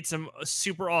creates some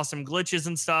super awesome glitches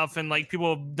and stuff, and like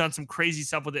people have done some crazy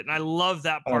stuff with it, and I love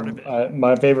that part of it.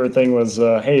 My favorite thing was,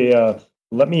 hey,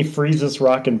 let me freeze this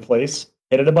rock in place,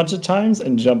 hit it a bunch of times,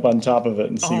 and jump on top of it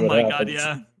and see Oh what my happens. god,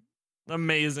 yeah,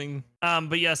 amazing.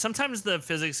 But yeah, sometimes the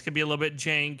physics can be a little bit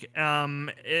jank,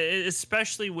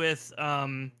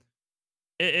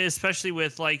 especially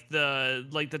with like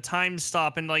the time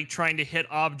stop and like trying to hit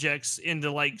objects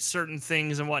into like certain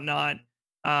things and whatnot.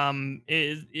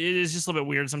 It is just a little bit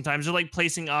weird sometimes. They're like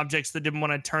placing objects that didn't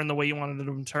want to turn the way you wanted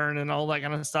them to turn and all that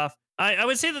kind of stuff. I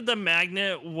would say that the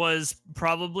magnet was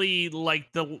probably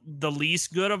like the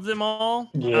least good of them all.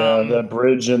 Yeah, that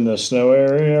bridge in the snow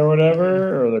area or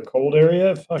whatever, or the cold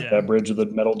area. Fuck Yeah. that bridge with the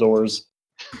metal doors,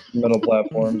 metal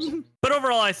platforms. But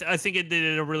overall, I think it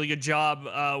did a really good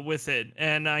job with it,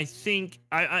 and I think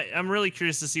I'm really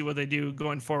curious to see what they do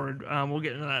going forward. We'll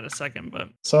get into that in a second, but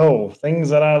So, things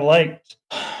that I liked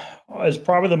is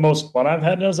probably the most fun I've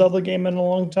had in a Zelda game in a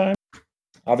long time.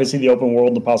 Obviously, the open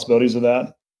world, the possibilities of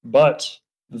that, but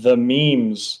the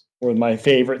memes were my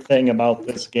favorite thing about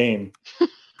this game.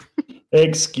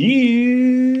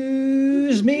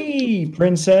 Excuse me,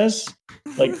 princess.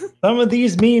 Like, some of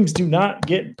these memes do not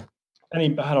get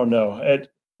any, I don't know.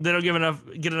 they don't get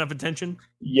enough attention.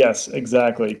 Yes,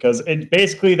 exactly. Because it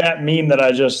basically, that meme that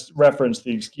I just referenced,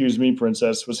 the excuse me,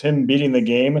 princess, was him beating the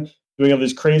game, doing all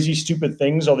these crazy, stupid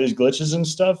things, all these glitches and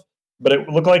stuff. But it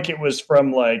looked like it was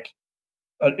from like,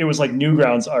 it was like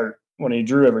Newgrounds art when he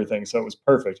drew everything. So it was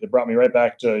perfect. It brought me right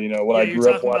back to, what I You're grew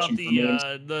up talking watching about for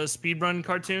memes. the speedrun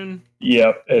cartoon.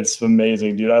 Yep, it's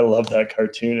amazing, dude. I love that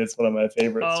cartoon. It's one of my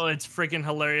favorites. Oh, it's freaking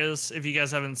hilarious! If you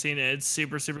guys haven't seen it, it's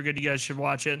super good. You guys should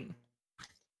watch it.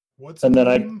 What's And a then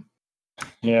I- meme?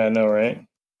 Yeah, I know, right?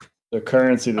 The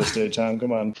currency this day, Tom.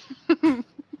 Come on.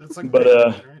 That's like but,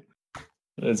 Bitcoin, right?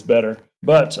 It's better.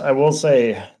 But I will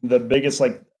say the biggest,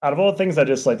 like, out of all the things, I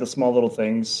just like the small little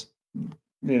things,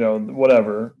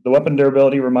 whatever. The weapon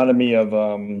durability reminded me of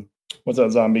what's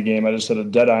that zombie game? I just said a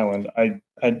Dead Island.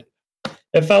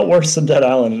 It felt worse than Dead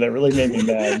Island, and it really made me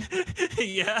mad.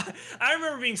 Yeah, I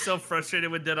remember being so frustrated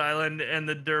with Dead Island and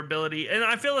the durability, and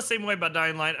I feel the same way about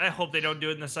Dying Light. I hope they don't do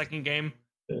it in the second game.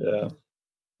 Yeah.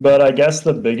 But I guess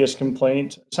the biggest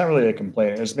complaint, it's not really a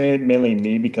complaint, it's mainly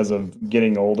me because of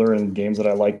getting older and games that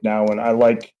I like now. And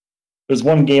there's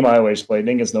one game I always play,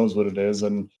 Dingus knows what it is.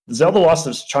 And Zelda lost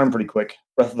its charm pretty quick,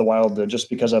 Breath of the Wild did, just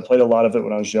because I played a lot of it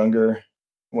when I was younger,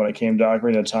 when it came to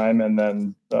Ocarina of Time, and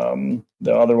then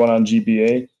the other one on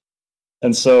GBA.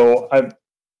 And so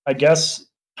I guess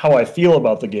how I feel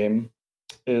about the game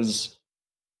is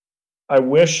I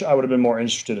wish I would have been more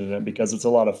interested in it because it's a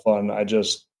lot of fun.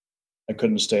 I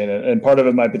couldn't stay in it. And part of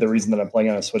it might be the reason that I'm playing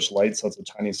on a Switch Lite, so it's a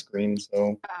tiny screen.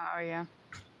 So, Oh yeah.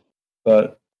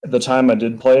 but at the time I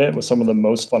did play it was some of the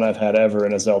most fun I've had ever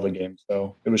in a Zelda game.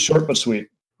 So it was short but sweet.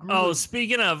 Oh,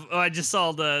 speaking of, I just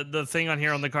saw the thing on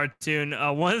here on the cartoon.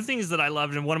 One of the things that I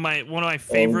loved and one of my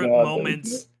favorite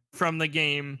moments from the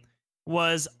game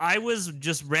was I was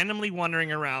just randomly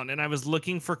wandering around and I was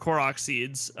looking for Korok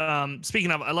seeds.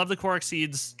 Speaking of, I love the Korok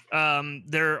seeds.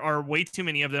 There are way too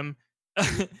many of them.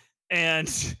 and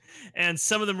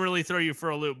some of them really throw you for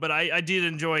a loop, but I did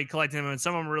enjoy collecting them, and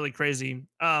some of them are really crazy.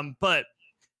 But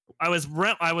I was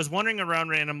wandering around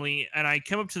randomly, and I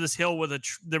came up to this hill with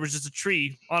there was just a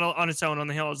tree on its own on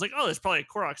the hill. I was like, oh, there's probably a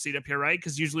Korok seed up here, right?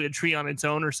 Because usually a tree on its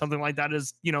own or something like that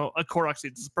is, a Korok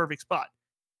seed. It's a perfect spot.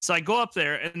 So I go up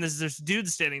there, and there's this dude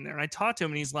standing there, and I talk to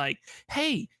him, and he's like,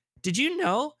 hey, did you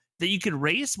know that you could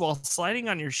race while sliding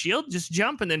on your shield? Just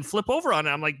jump and then flip over on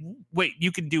it. I'm like, wait,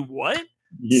 you can do what?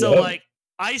 Yeah. So like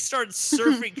I start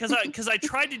surfing because I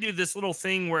tried to do this little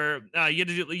thing where you had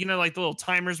to do, like the little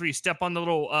timers where you step on the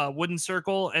little wooden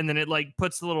circle and then it like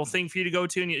puts the little thing for you to go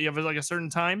to and you have like a certain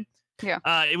time. Yeah.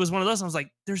 It was one of those. I was like,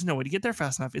 there's no way to get there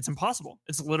fast enough. It's impossible.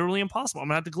 It's literally impossible. I'm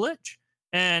gonna have to glitch.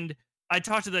 And I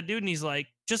talked to that dude and he's like,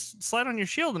 just slide on your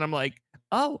shield. And I'm like,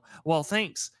 oh, well,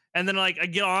 thanks. And then like I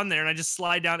get on there and I just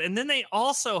slide down. And then they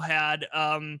also had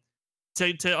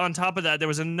to on top of that, there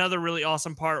was another really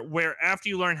awesome part where after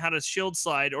you learn how to shield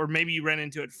slide, or maybe you ran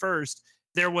into it first,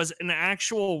 there was an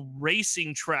actual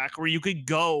racing track where you could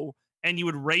go and you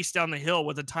would race down the hill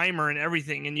with a timer and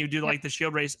everything, and you do like the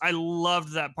shield race. I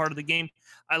loved that part of the game.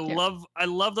 I love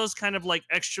those kind of like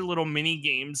extra little mini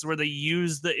games where they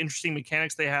use the interesting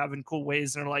mechanics they have in cool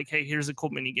ways and are like, hey, here's a cool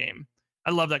mini game.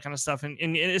 I love that kind of stuff, and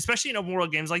especially in open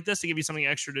world games like this to give you something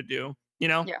extra to do.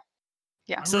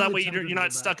 Yeah. So that way you're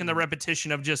not stuck in the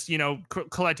repetition of just,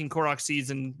 collecting Korok seeds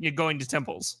and going to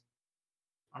temples.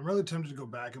 I'm really tempted to go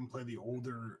back and play the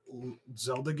older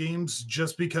Zelda games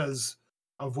just because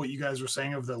of what you guys were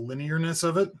saying of the linearness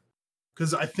of it.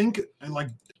 Because I think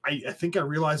I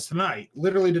realized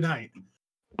literally tonight,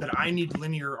 that I need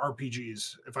linear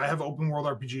RPGs. If I have open world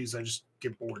RPGs, I just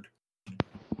get bored.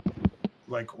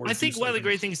 I think one of the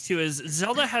great things too is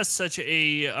Zelda has such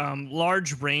a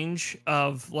large range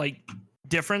of like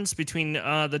difference between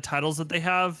the titles that they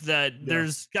have that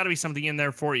there's got to be something in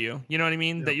there for you. You know what I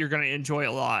mean? That you're going to enjoy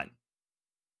a lot.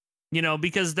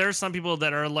 Because there's some people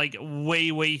that are like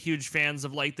way huge fans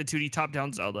of like the 2D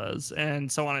top-down Zeldas and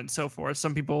so on and so forth.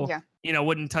 Some people,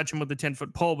 wouldn't touch them with the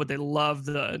 10-foot pole, but they love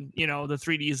the, the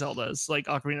 3D Zeldas like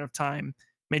Ocarina of Time,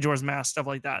 Majora's Mask, stuff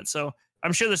like that. So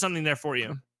I'm sure there's something there for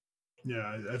you.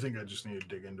 Yeah, I think I just need to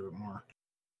dig into it more.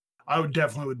 I would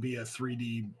definitely be a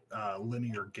 3D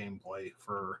linear gameplay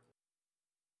for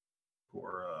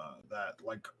that.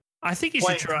 Like, I think you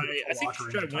should try. I think you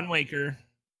should try Wind Waker.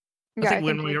 Yeah, I think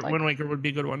Wind Waker would be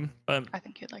a good one. But I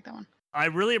think you'd like that one. I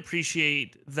really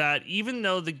appreciate that even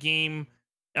though the game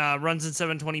runs in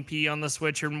 720p on the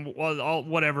Switch or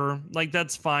whatever, like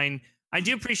that's fine. I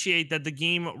do appreciate that the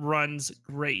game runs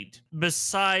great.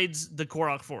 Besides the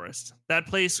Korok Forest, that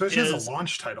place is a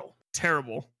launch title.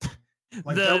 Terrible.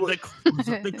 Like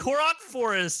the Korok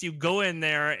Forest, you go in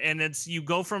there and you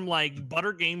go from like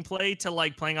butter gameplay to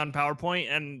like playing on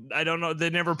PowerPoint, and I don't know, they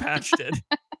never patched it.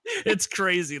 It's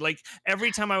crazy. Like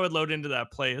every time I would load into that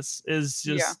place is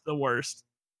just the worst.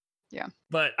 Yeah.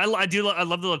 But I love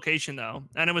the location though,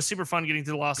 and it was super fun getting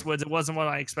to the Lost Woods. It wasn't what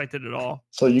I expected at all.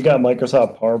 So you got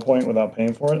Microsoft PowerPoint without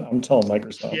paying for it? I'm telling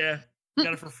Microsoft. Yeah,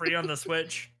 got it for free on the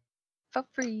Switch. For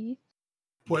free.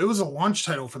 Well, it was a launch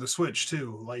title for the Switch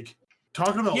too. Like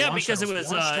talking about because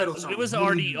titles, it was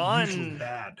already on.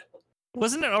 Bad.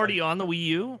 Wasn't it already on the Wii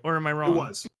U, or am I wrong? It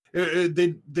was.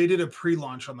 They did a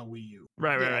pre-launch on the Wii U.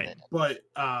 Right. But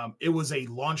it was a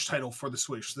launch title for the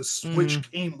Switch. The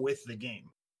Switch came with the game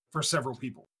for several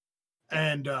people.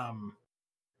 And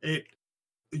it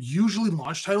usually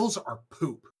launch titles are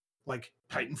poop. Like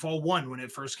Titanfall 1 when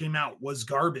it first came out was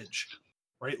garbage,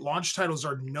 right? Launch titles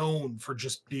are known for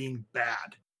just being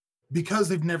bad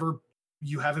because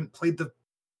you haven't played the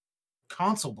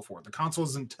console before. The console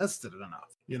isn't tested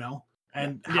enough,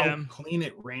 and how clean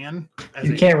it ran.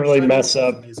 You can't really mess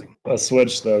up a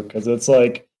Switch though, because it's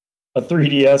like a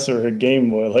 3DS or a Game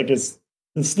Boy. Like it's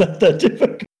not that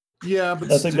difficult. Yeah,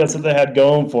 but I think that's what they had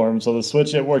going for them. So the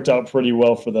Switch, it worked out pretty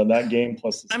well for them. That game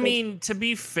plus the Switch. I mean, to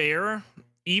be fair,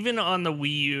 even on the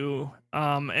Wii U,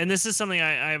 and this is something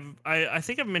I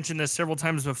think I've mentioned this several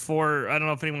times before. I don't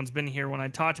know if anyone's been here when I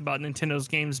talked about Nintendo's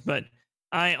games, but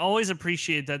I always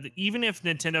appreciate that even if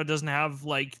Nintendo doesn't have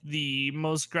like the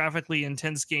most graphically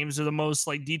intense games or the most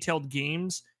like detailed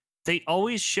games, they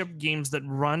always ship games that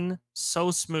run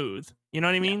so smooth. You know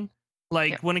what I mean?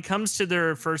 Like when it comes to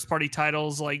their first party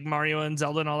titles like Mario and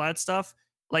Zelda and all that stuff,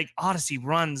 like Odyssey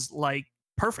runs like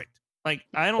perfect. Like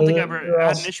I don't think I've ever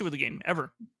had an issue with the game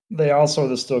ever. They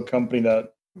also are still a company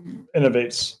that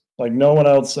innovates. Like no one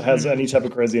else has any type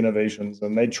of crazy innovations.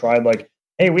 And they tried like,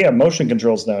 hey, we have motion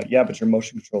controls now. Yeah, but your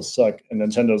motion controls suck, and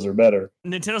Nintendo's are better.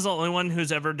 Nintendo's the only one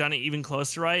who's ever done it even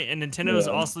close to right, and Nintendo is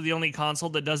also the only console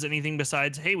that does anything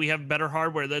besides, hey, we have better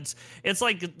hardware. It's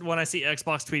like when I see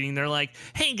Xbox tweeting, they're like,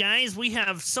 hey guys, we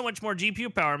have so much more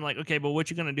GPU power. I'm like, okay, but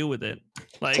what you gonna do with it?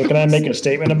 Like, so can I make a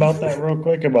statement about that real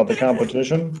quick about the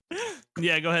competition?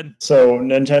 Yeah, go ahead. So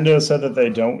Nintendo said that they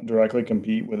don't directly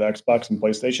compete with Xbox and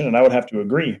PlayStation, and I would have to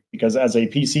agree because as a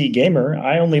PC gamer,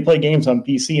 I only play games on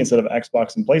PC instead of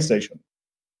Xbox and PlayStation.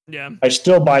 Yeah. I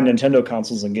still buy Nintendo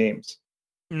consoles and games.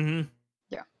 Mm-hmm.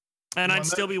 Yeah. And I'd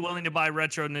still be willing to buy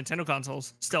retro Nintendo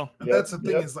consoles still. That's the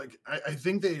thing is like, I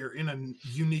think they are in a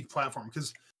unique platform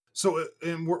because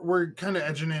and we're kind of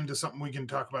edging into something we can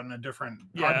talk about in a different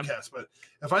podcast. But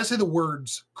if I say the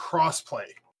words crossplay,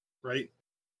 right?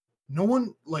 No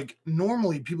one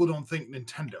normally people don't think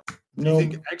Nintendo. They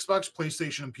think Xbox,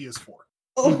 PlayStation, and PS4.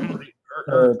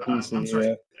 Or PC, I'm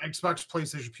sorry, Xbox,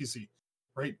 PlayStation, PC,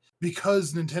 right?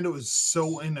 Because Nintendo is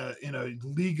so in a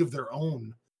league of their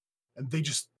own, and they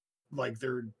just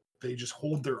they just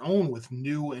hold their own with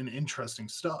new and interesting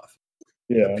stuff.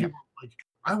 Yeah. People like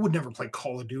I would never play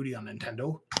Call of Duty on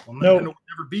Nintendo. Well, Nintendo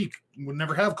would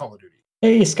never have Call of Duty.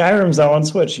 Hey, Skyrim's out on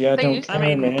Switch. Yeah, don't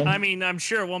care, man. I mean, I'm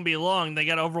sure it won't be long. They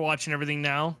got Overwatch and everything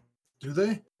now. Do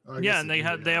they? And they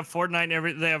have Fortnite and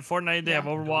everything. They have Fortnite. They have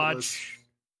Overwatch.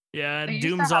 Yeah,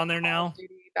 Doom's on there now.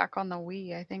 Back on the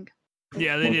Wii, I think.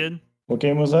 Yeah, they did. What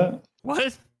game was that?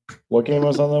 What game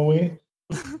was on the Wii?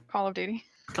 Call of Duty.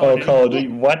 Call of Duty.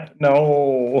 What?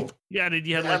 No. Yeah, did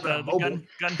you have like the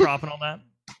gun prop and all that?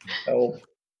 Oh.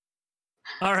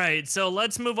 All right, so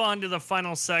let's move on to the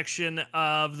final section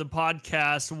of the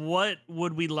podcast. What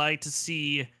would we like to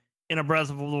see in a Breath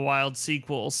of the Wild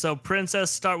sequel? So, Princess,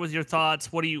 start with your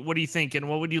thoughts. What are you thinking?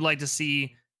 What would you like to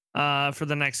see for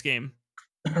the next game?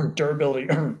 Durability.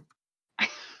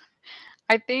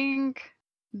 I think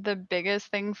the biggest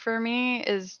thing for me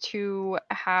is to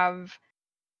have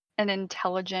an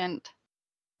intelligent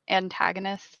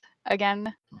antagonist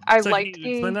again. So can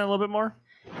you explain that a little bit more?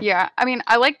 Yeah, I mean,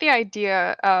 I like the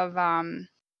idea of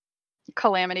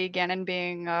Calamity Ganon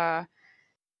being a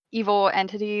evil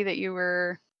entity that you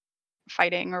were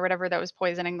fighting or whatever that was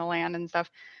poisoning the land and stuff.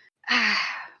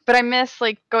 But I miss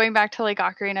going back to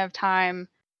Ocarina of Time,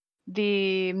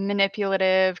 the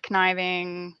manipulative,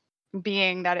 conniving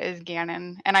being that is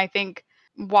Ganon. And I think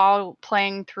while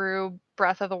playing through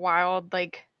Breath of the Wild,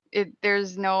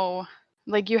 there's no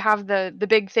you have the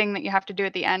big thing that you have to do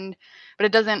at the end,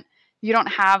 but you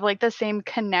don't have the same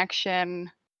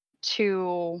connection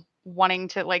to wanting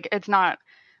to it's not,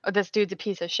 oh, this dude's a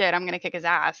piece of shit, I'm gonna kick his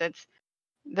ass. It's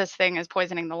this thing is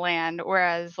poisoning the land.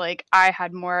 Whereas I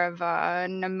had more of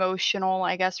an emotional,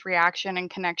 I guess, reaction and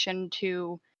connection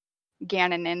to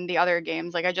Ganon in the other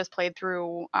games. I just played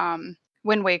through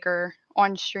Wind Waker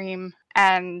on stream,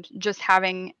 and just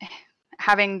having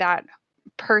that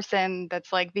person that's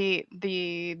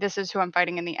the this is who I'm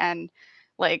fighting in the end.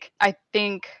 I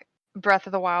think Breath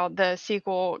of the Wild, the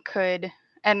sequel, could,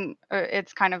 and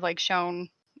it's kind of shown,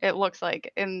 it looks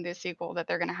like in the sequel that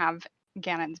they're going to have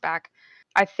Ganon's back.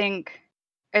 I think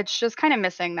it's just kind of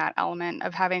missing that element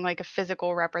of having a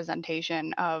physical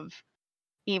representation of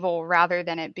evil rather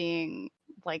than it being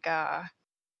a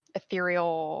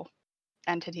ethereal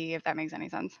entity, if that makes any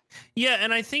sense. Yeah,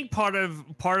 and I think part of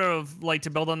to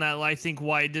build on that, I think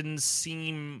why it didn't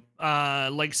seem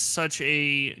such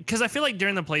a, because I feel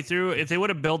during the playthrough, if they would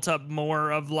have built up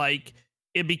more of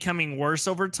it becoming worse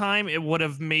over time, it would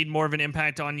have made more of an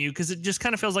impact on you because it just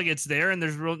kind of feels like it's there and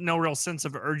there's no real sense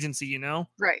of urgency, you know?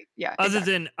 Right. Yeah. Other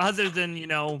Exactly. than you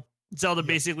know Zelda Yep.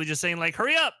 basically just saying like,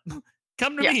 "Hurry up,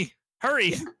 come to Yes. me,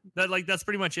 hurry." Yeah. That's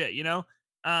pretty much it, you know.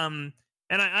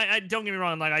 And I don't get me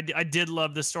wrong, like I did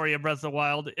love the story of Breath of the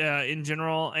Wild in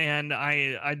general, and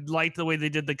I liked the way they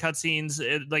did the cutscenes.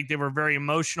 Like they were very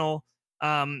emotional,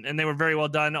 and they were very well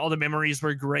done. All the memories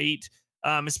were great,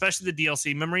 especially the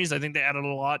DLC memories. I think they added a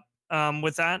lot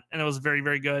with that, and it was very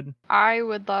very good. I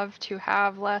would love to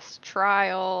have less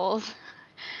trials.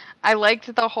 I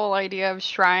liked the whole idea of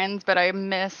shrines, but I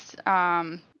missed.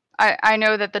 I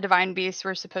know that the divine beasts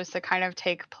were supposed to kind of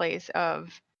take place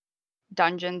of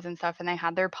dungeons and stuff, and they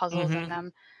had their puzzles in Hmm.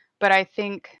 them. But I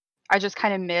think I just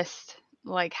kind of missed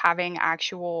like having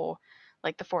actual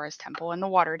like the forest temple and the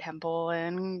water temple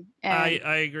I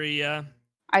agree. Yeah.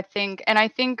 I think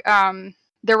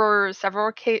there were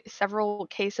several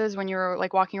cases when you were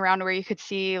like walking around where you could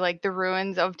see like the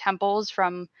ruins of temples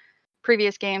from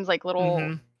previous games, like little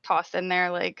Hmm. tossed in there,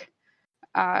 like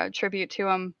tribute to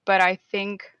them. But I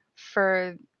think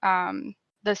for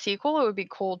the sequel, it would be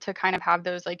cool to kind of have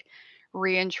those like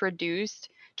reintroduced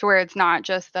to where it's not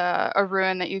just a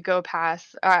ruin that you go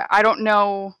past. I don't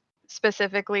know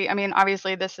specifically. I mean,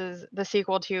 obviously, this is the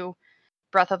sequel to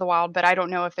Breath of the Wild, but I don't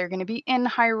know if they're going to be in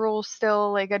Hyrule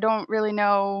still. Like, I don't really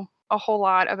know a whole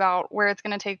lot about where it's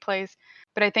going to take place,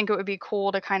 but I think it would be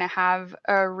cool to kind of have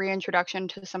a reintroduction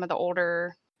to some of the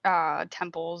older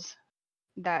temples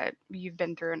that you've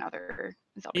been through in other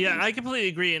Zelda Yeah, games. I completely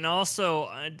agree. And also,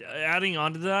 adding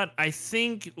on to that, I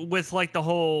think with like the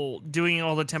whole doing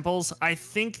all the temples, I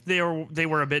think they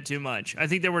were a bit too much. I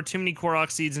think there were too many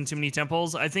Korok seeds and too many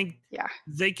temples. I think Yeah.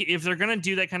 if they're gonna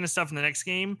do that kind of stuff in the next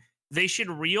game, they should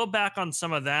reel back on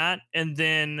some of that, and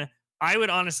then I would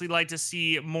honestly like to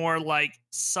see more like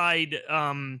side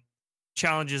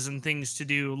challenges and things to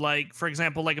do. Like for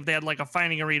example, like if they had like a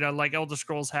fighting arena like Elder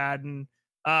Scrolls had, and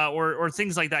or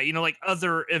things like that. You know, like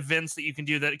other events that you can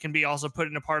do that can be also put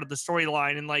in a part of the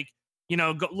storyline, and like you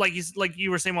know, like you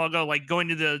were saying a while ago, like going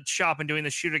to the shop and doing the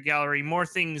shooter gallery, more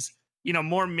things. You know,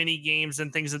 more mini games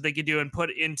and things that they could do and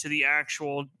put into the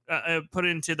actual put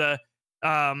into the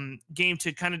game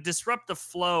to kind of disrupt the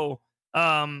flow.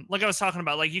 Like I was talking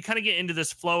about, like you kind of get into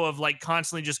this flow of like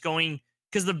constantly just going,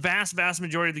 because the vast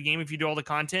majority of the game, if you do all the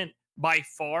content, by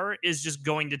far is just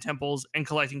going to temples and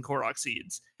collecting Korok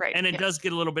seeds. Right. And it Yeah. does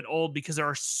get a little bit old because there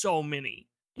are so many,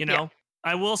 you Yeah. know?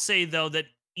 I will say though that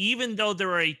even though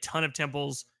there are a ton of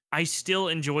temples, I still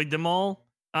enjoyed them all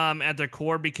at their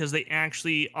core because they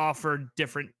actually offer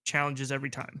different challenges every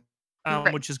time,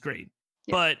 Right. which is great.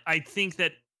 Yeah. But I think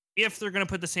that if they're going to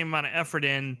put the same amount of effort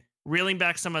in, reeling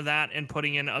back some of that and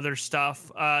putting in other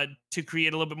stuff to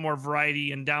create a little bit more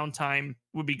variety and downtime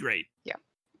would be great. Yeah.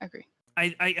 Agree.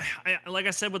 I like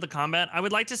I said with the combat, I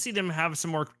would like to see them have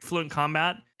some more fluent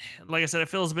combat. Like I said, it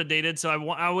feels a bit dated, so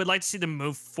I would like to see them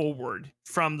move forward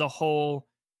from the whole,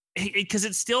 because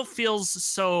it still feels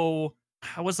so.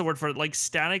 What's the word for it? Like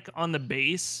static on the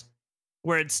base,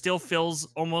 where it still feels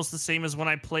almost the same as when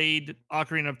I played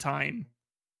Ocarina of Time.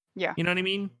 Yeah. You know what I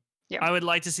mean? Yeah. I would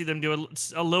like to see them do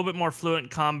a little bit more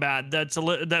fluent combat. That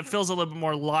feels a little bit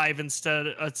more live instead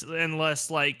and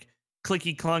less like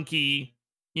clicky clunky,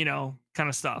 you know, kind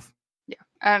of stuff. Yeah.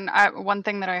 And one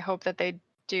thing that I hope that they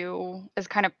do is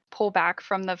kind of pull back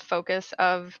from the focus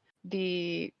of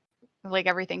the like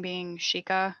everything being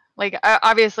Sheikah. Like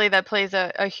obviously that plays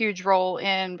a huge role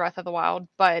in Breath of the Wild,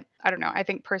 but I don't know. I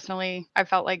think personally, I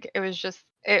felt like it was just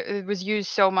it was used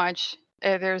so much.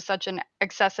 There's such an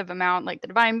excessive amount, like the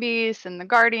Divine Beasts and the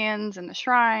Guardians and the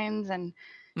shrines and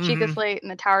Sheikah Hmm. Slate and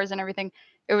the towers and everything.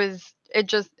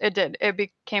 It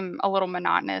became a little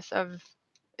monotonous of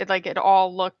it, like it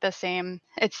all looked the same.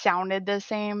 It sounded the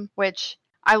same, which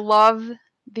I love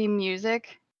the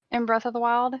music in Breath of the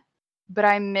Wild, but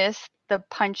I miss the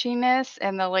punchiness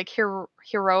and the like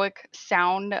heroic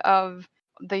sound of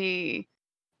the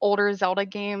older Zelda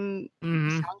game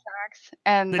Hmm. soundtracks.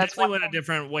 And They that's definitely one went a thing.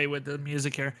 different way with the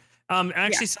music here. Yeah.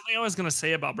 Actually, something I was gonna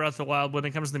say about Breath of the Wild when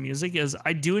it comes to the music is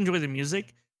I do enjoy the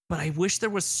music, but I wish there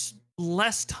was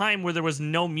less time where there was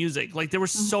no music. Like there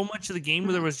was Mhm. so much of the game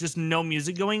where there Mhm. was just no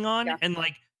music going on, Yeah. and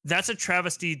like that's a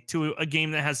travesty to a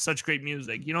game that has such great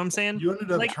music. You know what I'm saying? You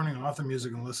ended up Like, turning off the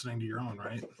music and listening to your own,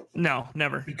 right? no,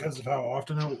 never. Because of how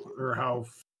often or how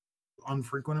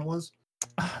unfrequent it was.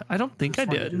 I don't think I It's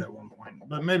funny to do did. that at one point,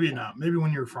 but maybe not. Maybe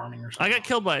when you're farming or I something. got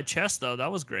killed by a chest though.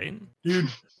 That was great. Dude,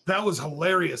 that was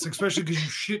hilarious, especially because you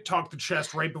shit talked the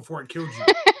chest right before it killed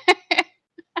you.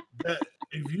 That,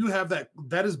 if you have that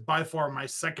is by far my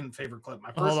second favorite clip. My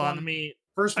first Hold on, one, let me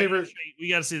First favorite. We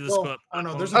gotta see this Well, clip. I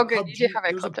don't know. There's Oh, a good, you did PUBG. have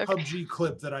it There's a clipped, okay. PUBG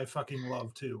clip that I fucking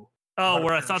love too. Oh, about a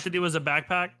where I thought the parachute. dude was a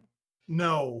backpack.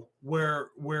 No, where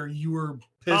you were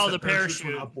pissed Oh, that the parachutes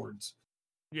went parachute. upwards.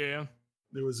 Yeah.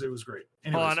 It was great.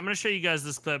 Hold Anyways, on, I'm gonna show you guys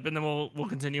this clip, and then we'll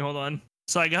continue. Hold on.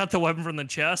 So I got the weapon from the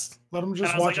chest, let them and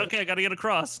just I was watch like, it. okay, I gotta get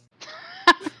across.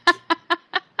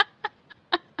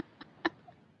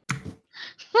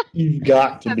 You've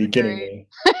got to That's be kidding great. me.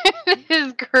 It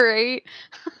is great.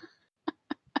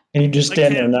 And you just I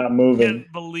stand there can't- not moving.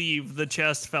 Can't believe the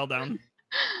chest fell down.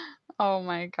 Oh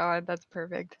my god, that's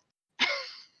perfect.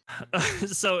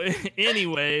 So,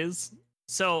 anyways,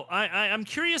 so I'm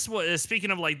curious what.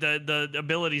 Speaking of like the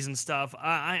abilities and stuff,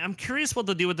 I'm curious what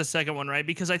they'll do with the second one, right?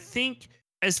 Because I think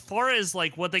as far as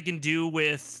like what they can do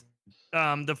with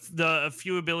the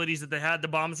few abilities that they had, the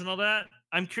bombs and all that,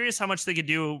 I'm curious how much they could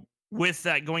do with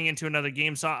that going into another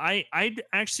game. So I'd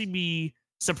actually be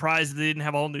surprised if they didn't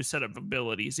have a whole new set of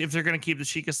abilities if they're going to keep the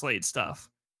Sheikah Slate stuff,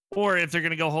 or if they're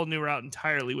going to go a whole new route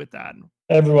entirely with that.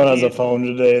 Everyone has a Yeah. phone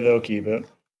today. They'll keep it.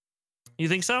 You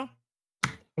think so?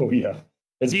 Oh yeah,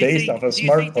 it's Do you based think, off of do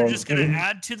you think they're smartphones. just going to dude.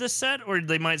 add to the set, or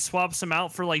they might swap some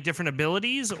out for like different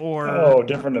abilities? Or Oh,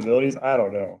 different abilities? I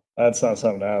don't know. That's not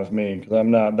something to ask me because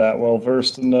I'm not that well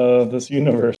versed in this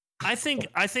universe. I think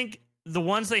the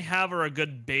ones they have are a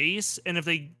good base, and if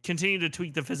they continue to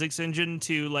tweak the physics engine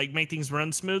to like make things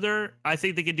run smoother, I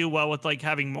think they could do well with like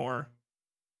having more.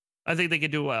 I think they could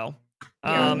do well.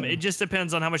 Yeah. It just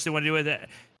depends on how much they want to do with it.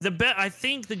 I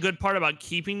think the good part about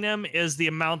keeping them is the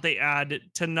amount they add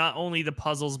to not only the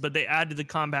puzzles, but they add to the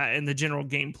combat and the general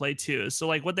gameplay too. So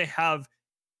like what they have,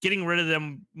 getting rid of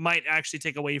them might actually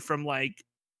take away from like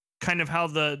kind of how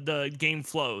the game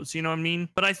flows. You know what I mean?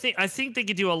 But I think they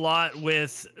could do a lot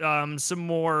with some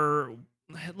more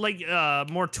like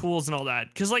more tools and all that.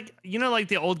 Because like like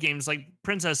the old games like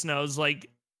Princess Knows, like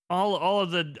all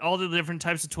of the different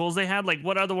types of tools they had, like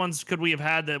what other ones could we have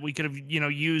had that we could have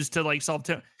used to like solve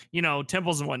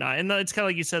temples and whatnot. And it's kind of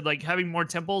like you said, like having more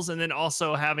temples and then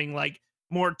also having like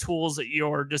more tools at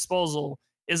your disposal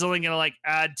is only going to like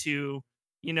add to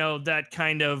that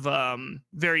kind of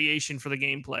variation for the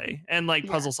gameplay and like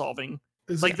Yeah. puzzle solving,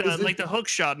 Is like it- is the it- hook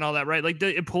shot and all that, right? Like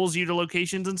it pulls you to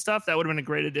locations and stuff. That would have been a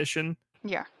great addition.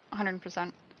 Yeah,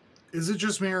 100%. Is it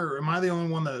just me, or am I the only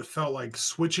one that felt like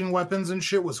switching weapons and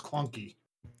shit was clunky?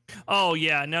 Oh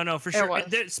yeah, no, for It sure. was.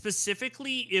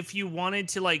 Specifically, if you wanted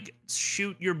to like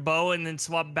shoot your bow and then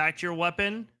swap back to your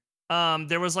weapon,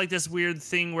 there was like this weird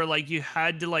thing where like you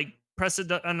had to like press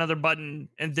another button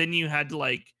and then you had to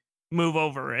like move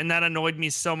over, and that annoyed me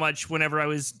so much whenever I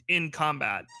was in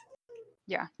combat.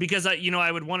 Yeah. Because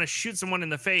I would want to shoot someone in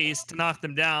the face to knock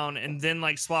them down and then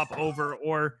like swap over,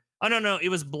 or oh no, it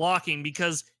was blocking,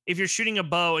 because if you're shooting a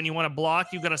bow and you want to block,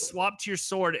 you got to swap to your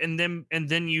sword and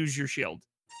then use your shield.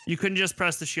 You couldn't just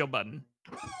press the shield button.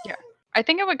 I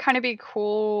think it would kind of be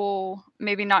cool,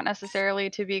 maybe not necessarily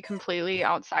to be completely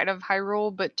outside of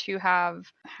Hyrule, but to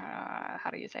have, how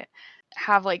do you say it?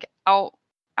 Have like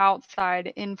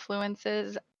outside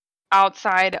influences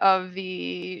outside of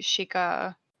the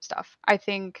Sheikah stuff. I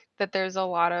think that there's a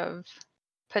lot of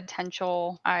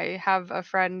potential. I have a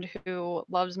friend who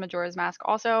loves Majora's Mask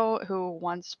also, who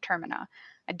wants Termina.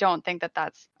 I don't think that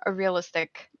that's a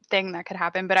realistic thing that could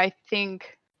happen, but I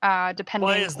think depending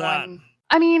Why is that? on,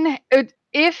 I mean,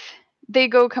 if they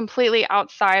go completely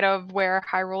outside of where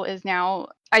Hyrule is now,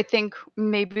 I think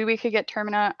maybe we could get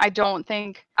Termina. I don't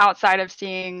think outside of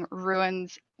seeing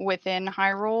ruins within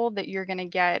Hyrule that you're going to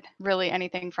get really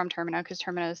anything from Termina, because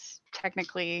Termina is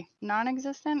technically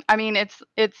non-existent. I mean,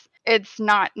 it's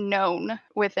not known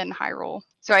within Hyrule.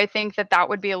 So I think that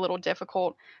would be a little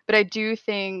difficult, but I do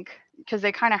think, because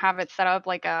they kind of have it set up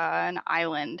like an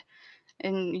island,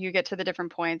 and you get to the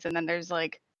different points and then there's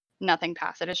like nothing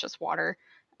past it, it's just water.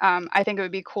 I think it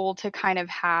would be cool to kind of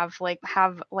have like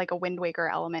a Wind Waker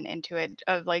element into it,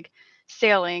 of like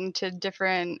sailing to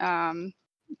different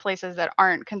places that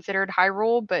aren't considered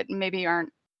Hyrule, but maybe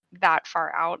aren't that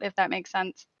far out, if that makes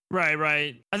sense.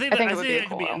 Right. I think it would be a that could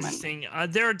cool be element. interesting.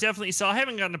 There are definitely, so I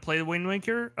haven't gotten to play the Wind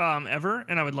Waker ever,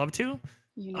 and I would love to.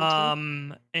 You need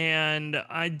to. And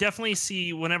I definitely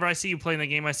see, whenever I see you playing the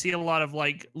game, I see a lot of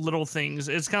like little things.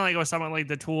 It's kind of like I was talking about, like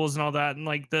the tools and all that, and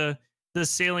like the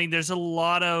sailing. There's a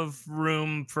lot of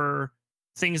room for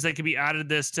things that could be added to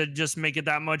this to just make it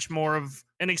that much more of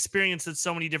an experience that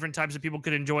so many different types of people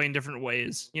could enjoy in different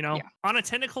ways. Yeah. On a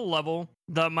technical level,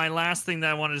 my last thing that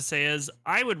I wanted to say is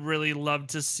I would really love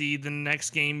to see the next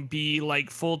game be like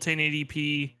full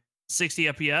 1080p 60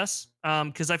 FPS,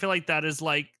 because I feel like that is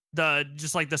like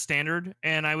the standard,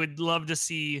 and I would love to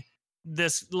see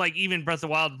this, like even Breath of the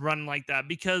Wild, run like that,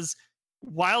 because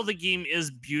while the game is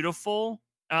beautiful,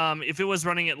 if it was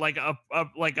running at like a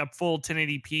full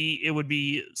 1080p, it would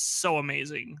be so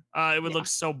amazing. It would Yeah. look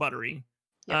so buttery.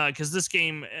 Yep. Because this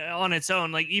game on its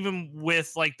own, like even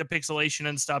with like the pixelation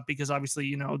and stuff, because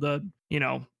obviously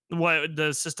what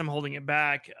the system holding it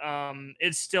back,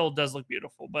 it still does look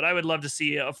beautiful. But I would love to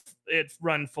see it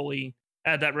run fully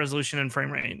at that resolution and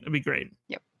frame rate. It'd be great.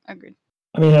 Yep. Agreed.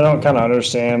 I mean, I don't kind of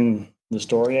understand the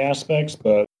story aspects,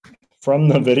 but from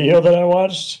the video that I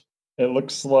watched, it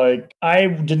looks like I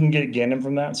didn't get Ganon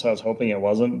from that, so I was hoping it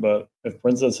wasn't. But if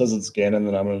Princess says it's Ganon,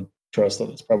 then I'm gonna trust that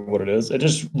it's probably what it is. It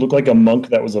just looked like a monk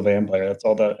that was a vampire. That's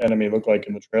all that enemy looked like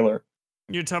in the trailer.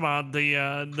 You're talking about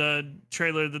the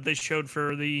trailer that they showed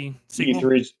for the sequel?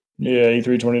 E3, yeah, E3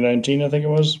 2019, I think it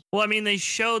was. Well, I mean, they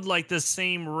showed like the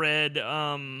same red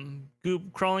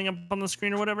goop crawling up on the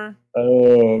screen or whatever.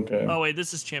 Oh, okay. Oh wait,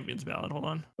 this is Champion's Ballad. Hold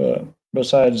on. But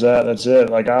besides that, that's it.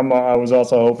 Like I was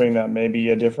also hoping that maybe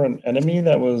a different enemy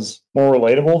that was more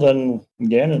relatable than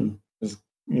Ganon. Because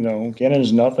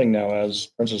Ganon's nothing now, as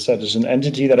Princess said. It's an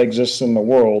entity that exists in the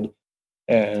world,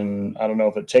 and I don't know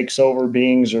if it takes over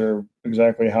beings or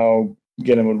exactly how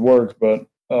Ganon would work, but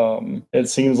it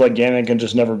seems like Ganon can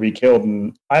just never be killed.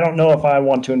 And I don't know if I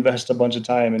want to invest a bunch of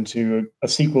time into a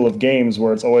sequel of games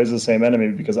where it's always the same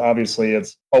enemy, because obviously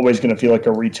it's always going to feel like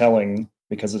a retelling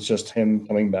because it's just him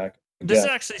coming back. This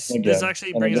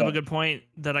actually brings up a good point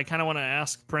that I kind of want to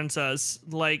ask Princess.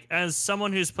 Like, as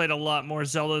someone who's played a lot more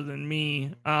Zelda than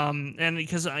me, and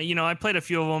because I played a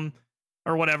few of them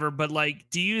or whatever, but like,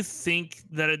 do you think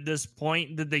that at this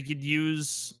point that they could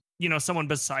use someone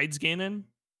besides Ganon?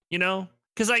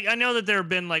 Because I know that there have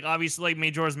been like obviously like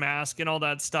Majora's Mask and all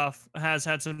that stuff has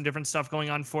had some different stuff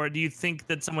going on for it. Do you think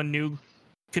that someone new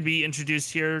could be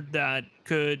introduced here that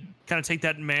could kind of take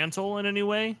that mantle in any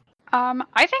way?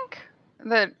 I think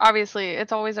that obviously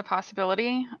it's always a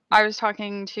possibility. I was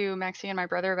talking to Maxie and my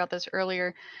brother about this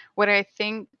earlier. What I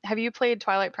think, have you played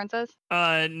Twilight Princess?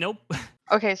 Nope.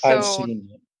 Okay, I've so seen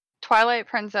it. Twilight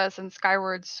Princess and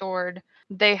Skyward Sword,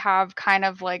 they have kind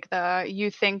of like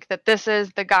you think that this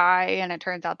is the guy, and it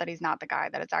turns out that he's not the guy,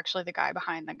 that it's actually the guy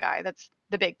behind the guy that's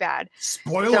the big bad.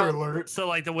 Spoiler alert. So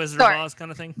like the Wizard of Oz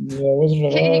kind of thing? Yeah, Wizard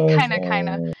of Oz. Kind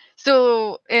of.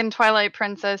 So in Twilight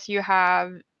Princess, you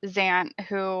have Zant,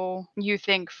 who you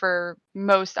think for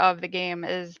most of the game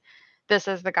this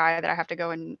is the guy that I have to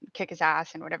go and kick his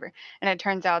ass and whatever. And it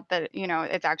turns out that,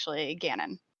 it's actually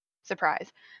Ganon.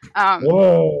 Surprise.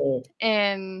 Whoa.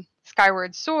 In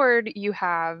Skyward Sword, you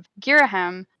have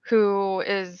Girahim, who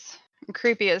is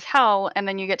creepy as hell, and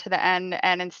then you get to the end,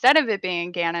 and instead of it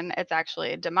being Ganon, it's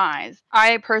actually Demise.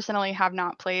 I personally have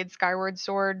not played Skyward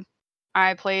Sword.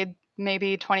 I played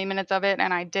maybe 20 minutes of it,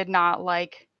 and I did not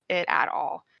like it at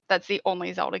all. That's the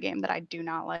only Zelda game that I do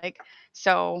not like.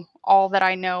 So all that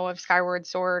I know of Skyward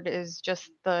Sword is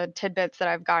just the tidbits that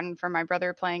I've gotten from my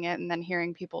brother playing it and then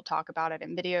hearing people talk about it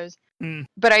in videos.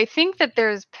 But I think that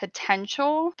there's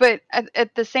potential, but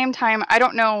at the same time, I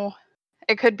don't know.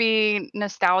 It could be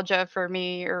nostalgia for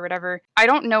me or whatever. I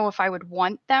don't know if I would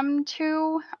want them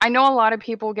to. I know a lot of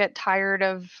people get tired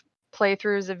of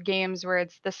playthroughs of games where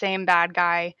it's the same bad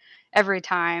guy every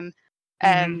time.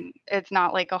 And it's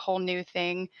not like a whole new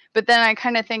thing. But then I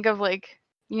kind of think of like,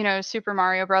 Super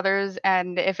Mario Brothers,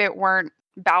 and if it weren't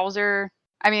Bowser,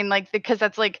 I mean, like, because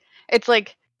that's like, it's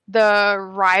like the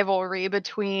rivalry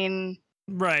between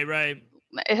right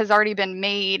it has already been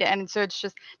made, and so it's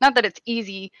just not that it's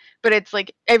easy, but it's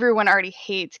like everyone already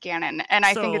hates Ganon, and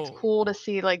I think it's cool to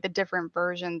see like the different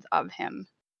versions of him.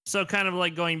 So kind of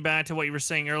like going back to what you were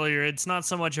saying earlier, it's not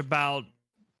so much about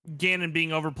Ganon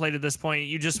being overplayed at this point.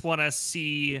 You just want to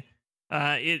see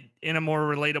it in a more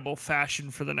relatable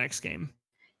fashion for the next game.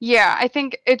 Yeah, I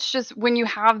think it's just when you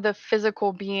have the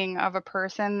physical being of a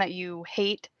person that you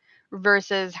hate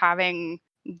versus having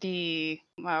the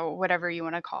whatever you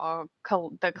want to call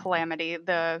the calamity,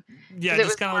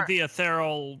 just kind of like the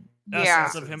ethereal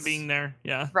essence of him being there.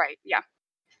 Yeah, right. Yeah,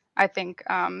 I think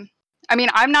I mean,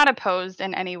 I'm not opposed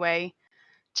in any way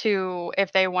to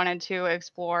if they wanted to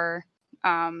explore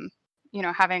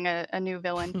having a new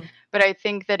villain, but I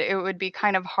think that it would be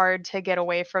kind of hard to get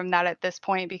away from that at this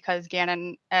point, because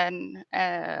Ganon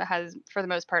has for the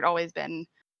most part always been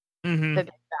the big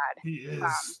bad. He is.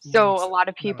 So a lot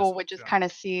of people would just kind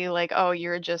of see like, oh,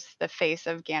 you're just the face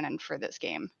of Ganon for this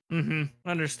game.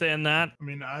 Understand that. I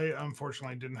mean, I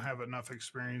unfortunately didn't have enough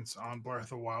experience on Breath of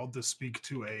the Wild to speak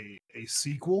to a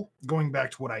sequel. Going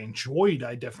back to what I enjoyed,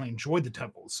 I definitely enjoyed the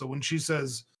temples. So when she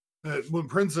says,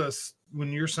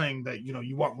 when you're saying that,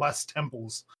 you want less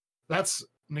temples, that's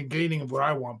negating of what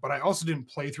I want. But I also didn't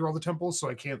play through all the temples, so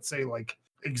I can't say like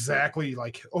exactly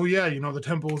like, oh yeah, the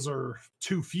temples are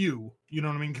too few. You know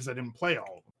what I mean? Because I didn't play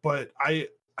all of them. But I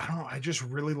don't know. I just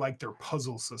really like their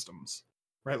puzzle systems,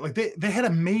 right? Like they had a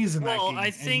maze in that Well, game, I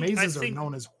and think mazes are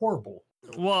known as horrible.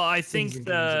 Well, I things think in games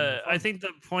that the are I fun. think the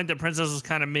point that Princess is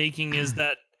kind of making is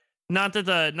that not that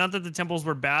the temples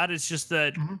were bad. It's just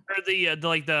that Mhm. or the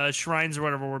like the shrines or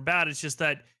whatever were bad. It's just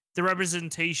that the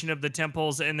representation of the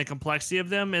temples and the complexity of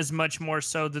them is much more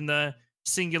so than the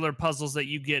singular puzzles that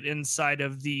you get inside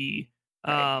of the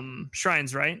Right.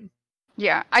 shrines, right?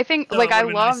 Yeah, I think So like it I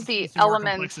would have been nice love to see the some more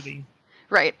elements. complexity.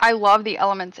 Right. I love the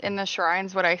elements in the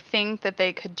shrines. What I think that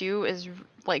they could do is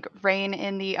like rein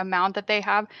in the amount that they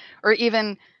have, or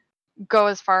even go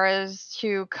as far as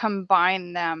to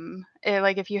combine them.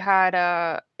 Like if you had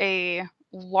a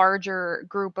larger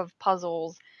group of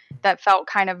puzzles that felt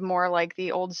kind of more like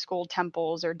the old school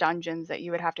temples or dungeons that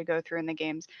you would have to go through in the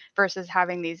games versus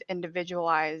having these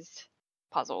individualized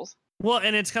puzzles. Well,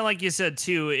 and it's kind of like you said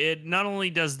too. It not only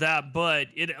does that, but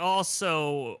it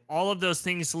also all of those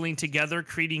things linked together,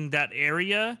 creating that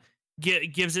area,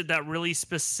 gives it that really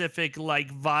specific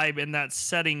like vibe and that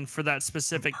setting for that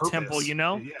specific temple. Purpose.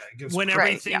 Yeah, it gives When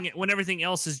purpose. Right, yeah. when everything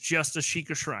else is just a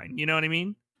Sheikah shrine. You know what I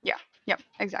mean? Yeah. Yep.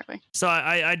 Exactly. So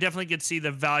I definitely could see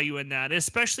the value in that,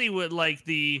 especially with like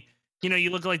the you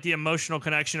look at like the emotional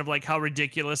connection of like how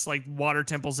ridiculous like water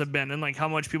temples have been and like how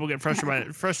much people get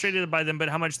frustrated by them, but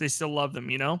how much they still love them.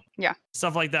 Yeah.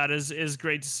 Stuff like that is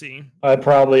great to see. I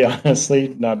probably,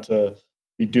 honestly, not to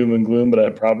be doom and gloom, but I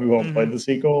probably won't play the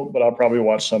sequel. But I'll probably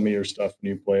watch some of your stuff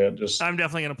when you play it. Just I'm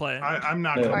definitely gonna play it. I'm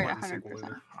not gonna Oh, play yeah, the sequel 100%.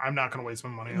 either. I'm not gonna waste my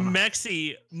money on it.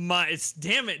 Mexi, it's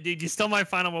damn it, dude. You stole my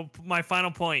final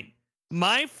point.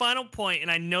 My final point,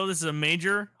 and I know this is a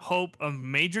major hope, a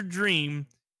major dream.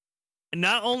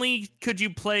 Not only could you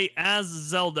play as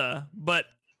Zelda, but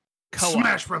co-op.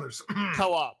 Smash Brothers.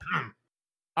 Co-op.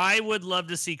 I would love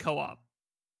to see co-op.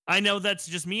 I know that's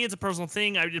just me. It's a personal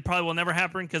thing. It probably will never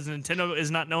happen because Nintendo is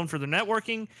not known for their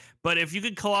networking. But if you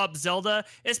could co-op Zelda,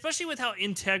 especially with how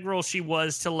integral she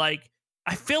was to like,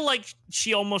 I feel like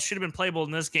she almost should have been playable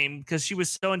in this game because she was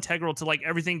so integral to like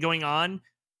everything going on.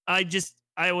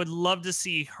 I would love to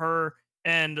see her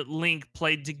and Link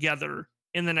played together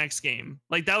in the next game.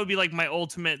 Like that would be like my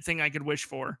ultimate thing I could wish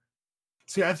for.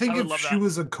 See, I think I would if love she that.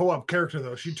 was a co-op character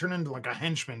though, she'd turn into like a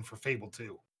henchman for Fable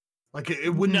 2. Like it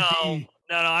wouldn't be.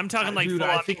 No. I'm talking like dude, full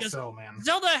I on think because so, man.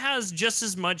 Zelda has just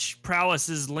as much prowess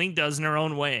as Link does in her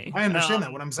own way. I understand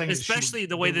that. What I'm saying is she especially would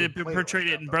the way really that they play it portrayed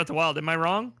like it in that, Breath of the Wild. Am I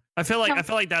wrong? I feel like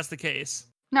No. that's the case.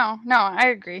 No, I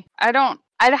agree.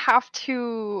 I'd have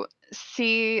to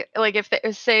see, like, if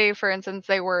they, say, for instance,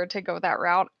 they were to go that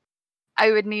route,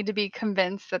 I would need to be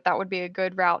convinced that that would be a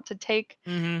good route to take,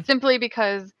 simply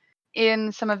because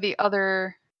in some of the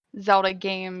other Zelda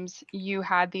games, you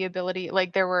had the ability,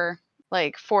 like, there were,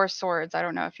 like, Four Swords. I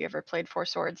don't know if you ever played Four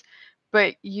Swords,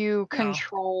 but you No.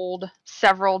 controlled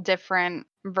several different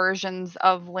versions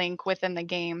of Link within the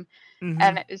game. Mhm.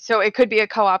 And so it could be a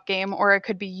co-op game or it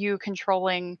could be you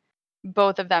controlling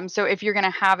both of them. So if you're going to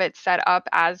have it set up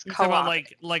as You're talking co-op, about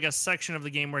like a section of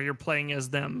the game where you're playing as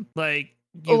them, like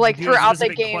like do a throughout the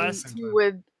specific game, quest. you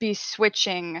would be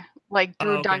switching, like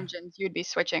through okay. dungeons, you'd be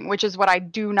switching, which is what I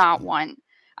do not want.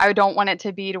 I don't want it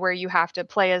to be to where you have to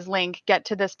play as Link, get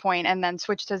to this point, and then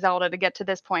switch to Zelda to get to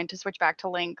this point to switch back to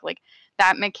Link. Like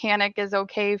that mechanic is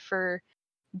okay for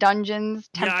dungeons.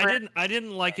 Yeah, I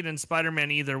didn't like it in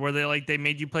Spider-Man either, where they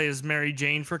made you play as Mary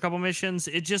Jane for a couple missions.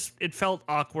 It felt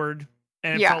awkward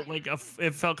and it Yeah. felt like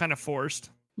it felt kind of forced.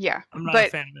 Yeah, I'm not a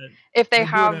fan of it. if they They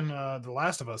have do it in The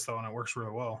Last of Us though, and it works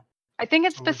really well. I think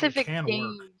it's So, like, it specific can work.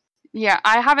 games. Yeah,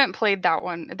 I haven't played that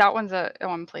one. That one's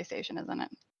on PlayStation, isn't it?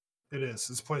 It is.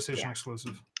 It's PlayStation Yeah.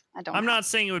 exclusive. I don't. I'm have not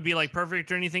saying it would be like perfect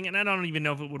or anything, and I don't even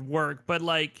know if it would work, but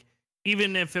like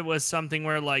even if it was something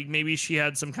where like maybe she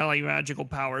had some kind of like magical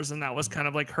powers and that was kind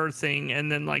of like her thing, and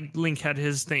then like Link had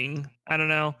his thing. I don't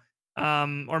know.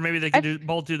 Or maybe they could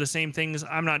both do the same things.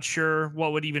 I'm not sure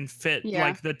what would even fit Yeah.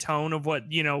 like the tone of what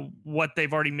what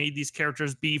they've already made these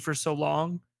characters be for so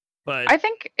long. But I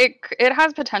think it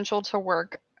has potential to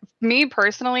work. Me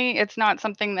personally, it's not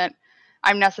something that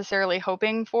I'm necessarily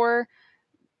hoping for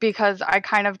because I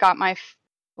kind of got my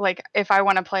like if I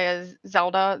want to play as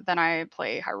Zelda, then I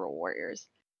play Hyrule Warriors.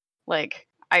 Like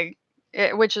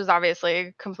which is obviously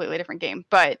a completely different game,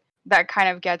 but that kind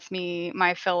of gets me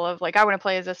my fill of like I want to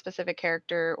play as a specific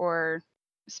character or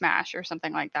Smash or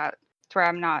something like that. To where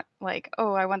I'm not like,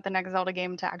 oh, I want the next Zelda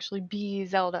game to actually be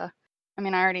Zelda. I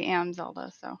mean, I already am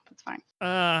Zelda, so that's fine.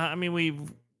 I mean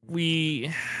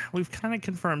we've kind of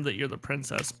confirmed that you're the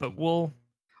princess, but we'll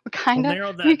Kind of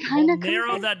narrow that we kind of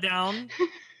narrow that down.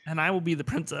 and I will be the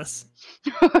princess.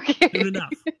 Okay. Good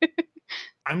enough.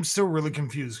 I'm still really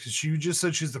confused because you just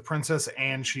said she's the princess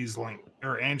and she's Link,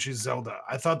 and she's Zelda.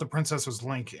 I thought the princess was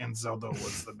Link and Zelda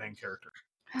was the main character.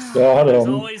 Yeah, There's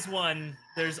always one.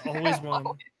 There's always one.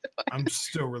 I'm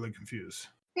still really confused.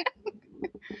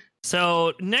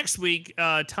 So next week,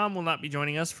 Tom will not be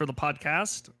joining us for the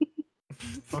podcast.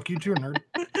 Fuck you too, nerd.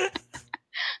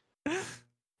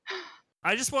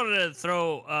 I just wanted to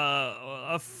throw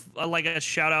a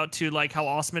shout out to like how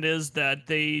awesome it is that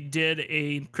they did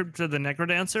a Crypt of the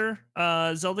Necrodancer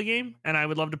Zelda game, and I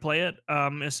would love to play it.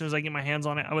 As soon as I get my hands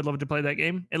on it, I would love to play that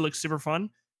game. It looks super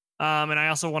fun. And I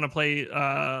also want to play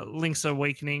Link's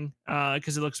Awakening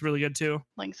because it looks really good too.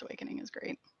 Link's Awakening is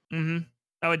great. Mm-hmm.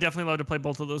 I would definitely love to play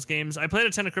both of those games. I played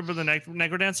a ton of Crypt of the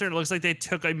Necrodancer, and it looks like they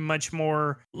took a much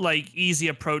more like easy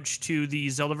approach to the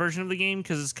Zelda version of the game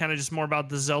because it's kind of just more about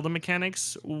the Zelda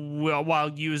mechanics while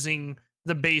using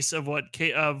the base of what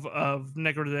of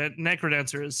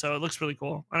Necrodancer is. So it looks really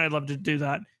cool, and I'd love to do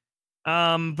that.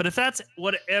 But if that's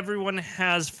what everyone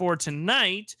has for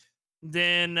tonight,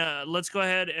 then let's go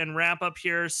ahead and wrap up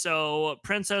here. So,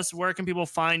 Princess, where can people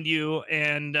find you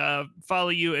and follow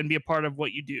you and be a part of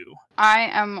what you do? I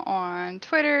am on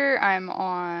Twitter. I'm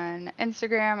on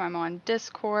Instagram. I'm on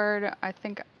Discord. I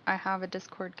think I have a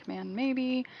Discord command,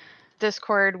 maybe.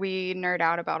 Discord, we nerd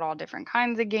out about all different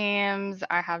kinds of games.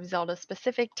 I have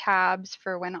Zelda-specific tabs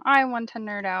for when I want to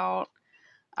nerd out.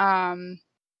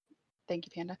 Thank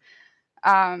you, Panda.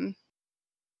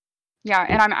 Yeah,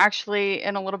 and I'm actually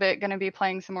in a little bit going to be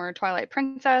playing some more Twilight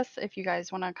Princess if you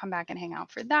guys want to come back and hang out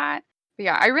for that. But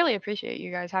yeah, I really appreciate you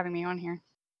guys having me on here.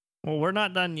 Well, we're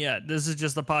not done yet. This is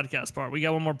just the podcast part. We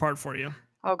got one more part for you.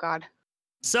 Oh, God.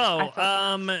 So,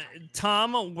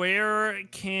 Tom, where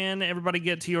can everybody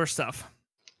get to your stuff?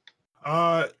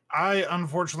 I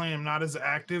unfortunately am not as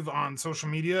active on social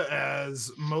media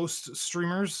as most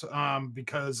streamers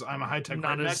because I'm a high-tech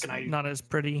redneck and not as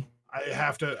pretty. I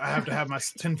have to have my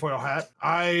tinfoil hat.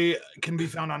 I can be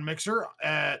found on Mixer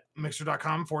at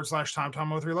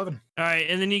mixer.com/TomTom0311. All right.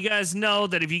 And then you guys know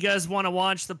that if you guys want to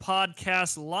watch the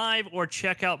podcast live or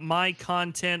check out my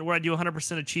content where I do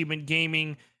 100% achievement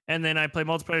gaming, and then I play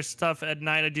multiplayer stuff at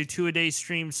night. I do 2-a-day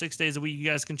streams 6 days a week. You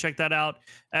guys can check that out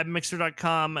at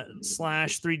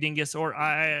mixer.com/3dingus or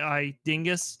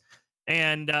IIDingus.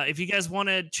 And if you guys want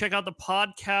to check out the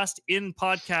podcast in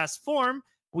podcast form,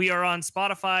 we are on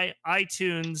Spotify,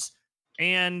 iTunes,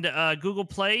 and Google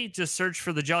Play. Just search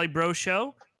for The Jolly Bro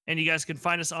Show, and you guys can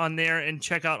find us on there and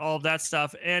check out all of that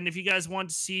stuff. And if you guys want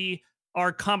to see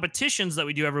our competitions that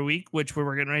we do every week, which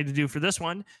we're getting ready to do for this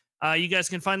one, you guys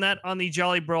can find that on the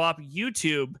Jolly Bro Op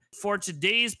YouTube. For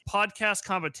today's podcast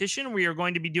competition, we are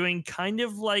going to be doing kind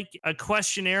of like a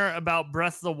questionnaire about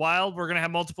Breath of the Wild. We're going to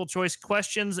have multiple choice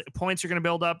questions. Points are going to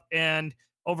build up and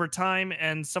over time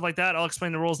and stuff like that. I'll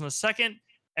explain the rules in a second.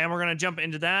 And we're going to jump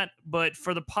into that. But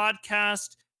for the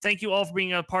podcast, thank you all for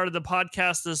being a part of the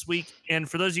podcast this week. And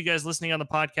for those of you guys listening on the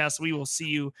podcast, we will see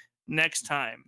you next time.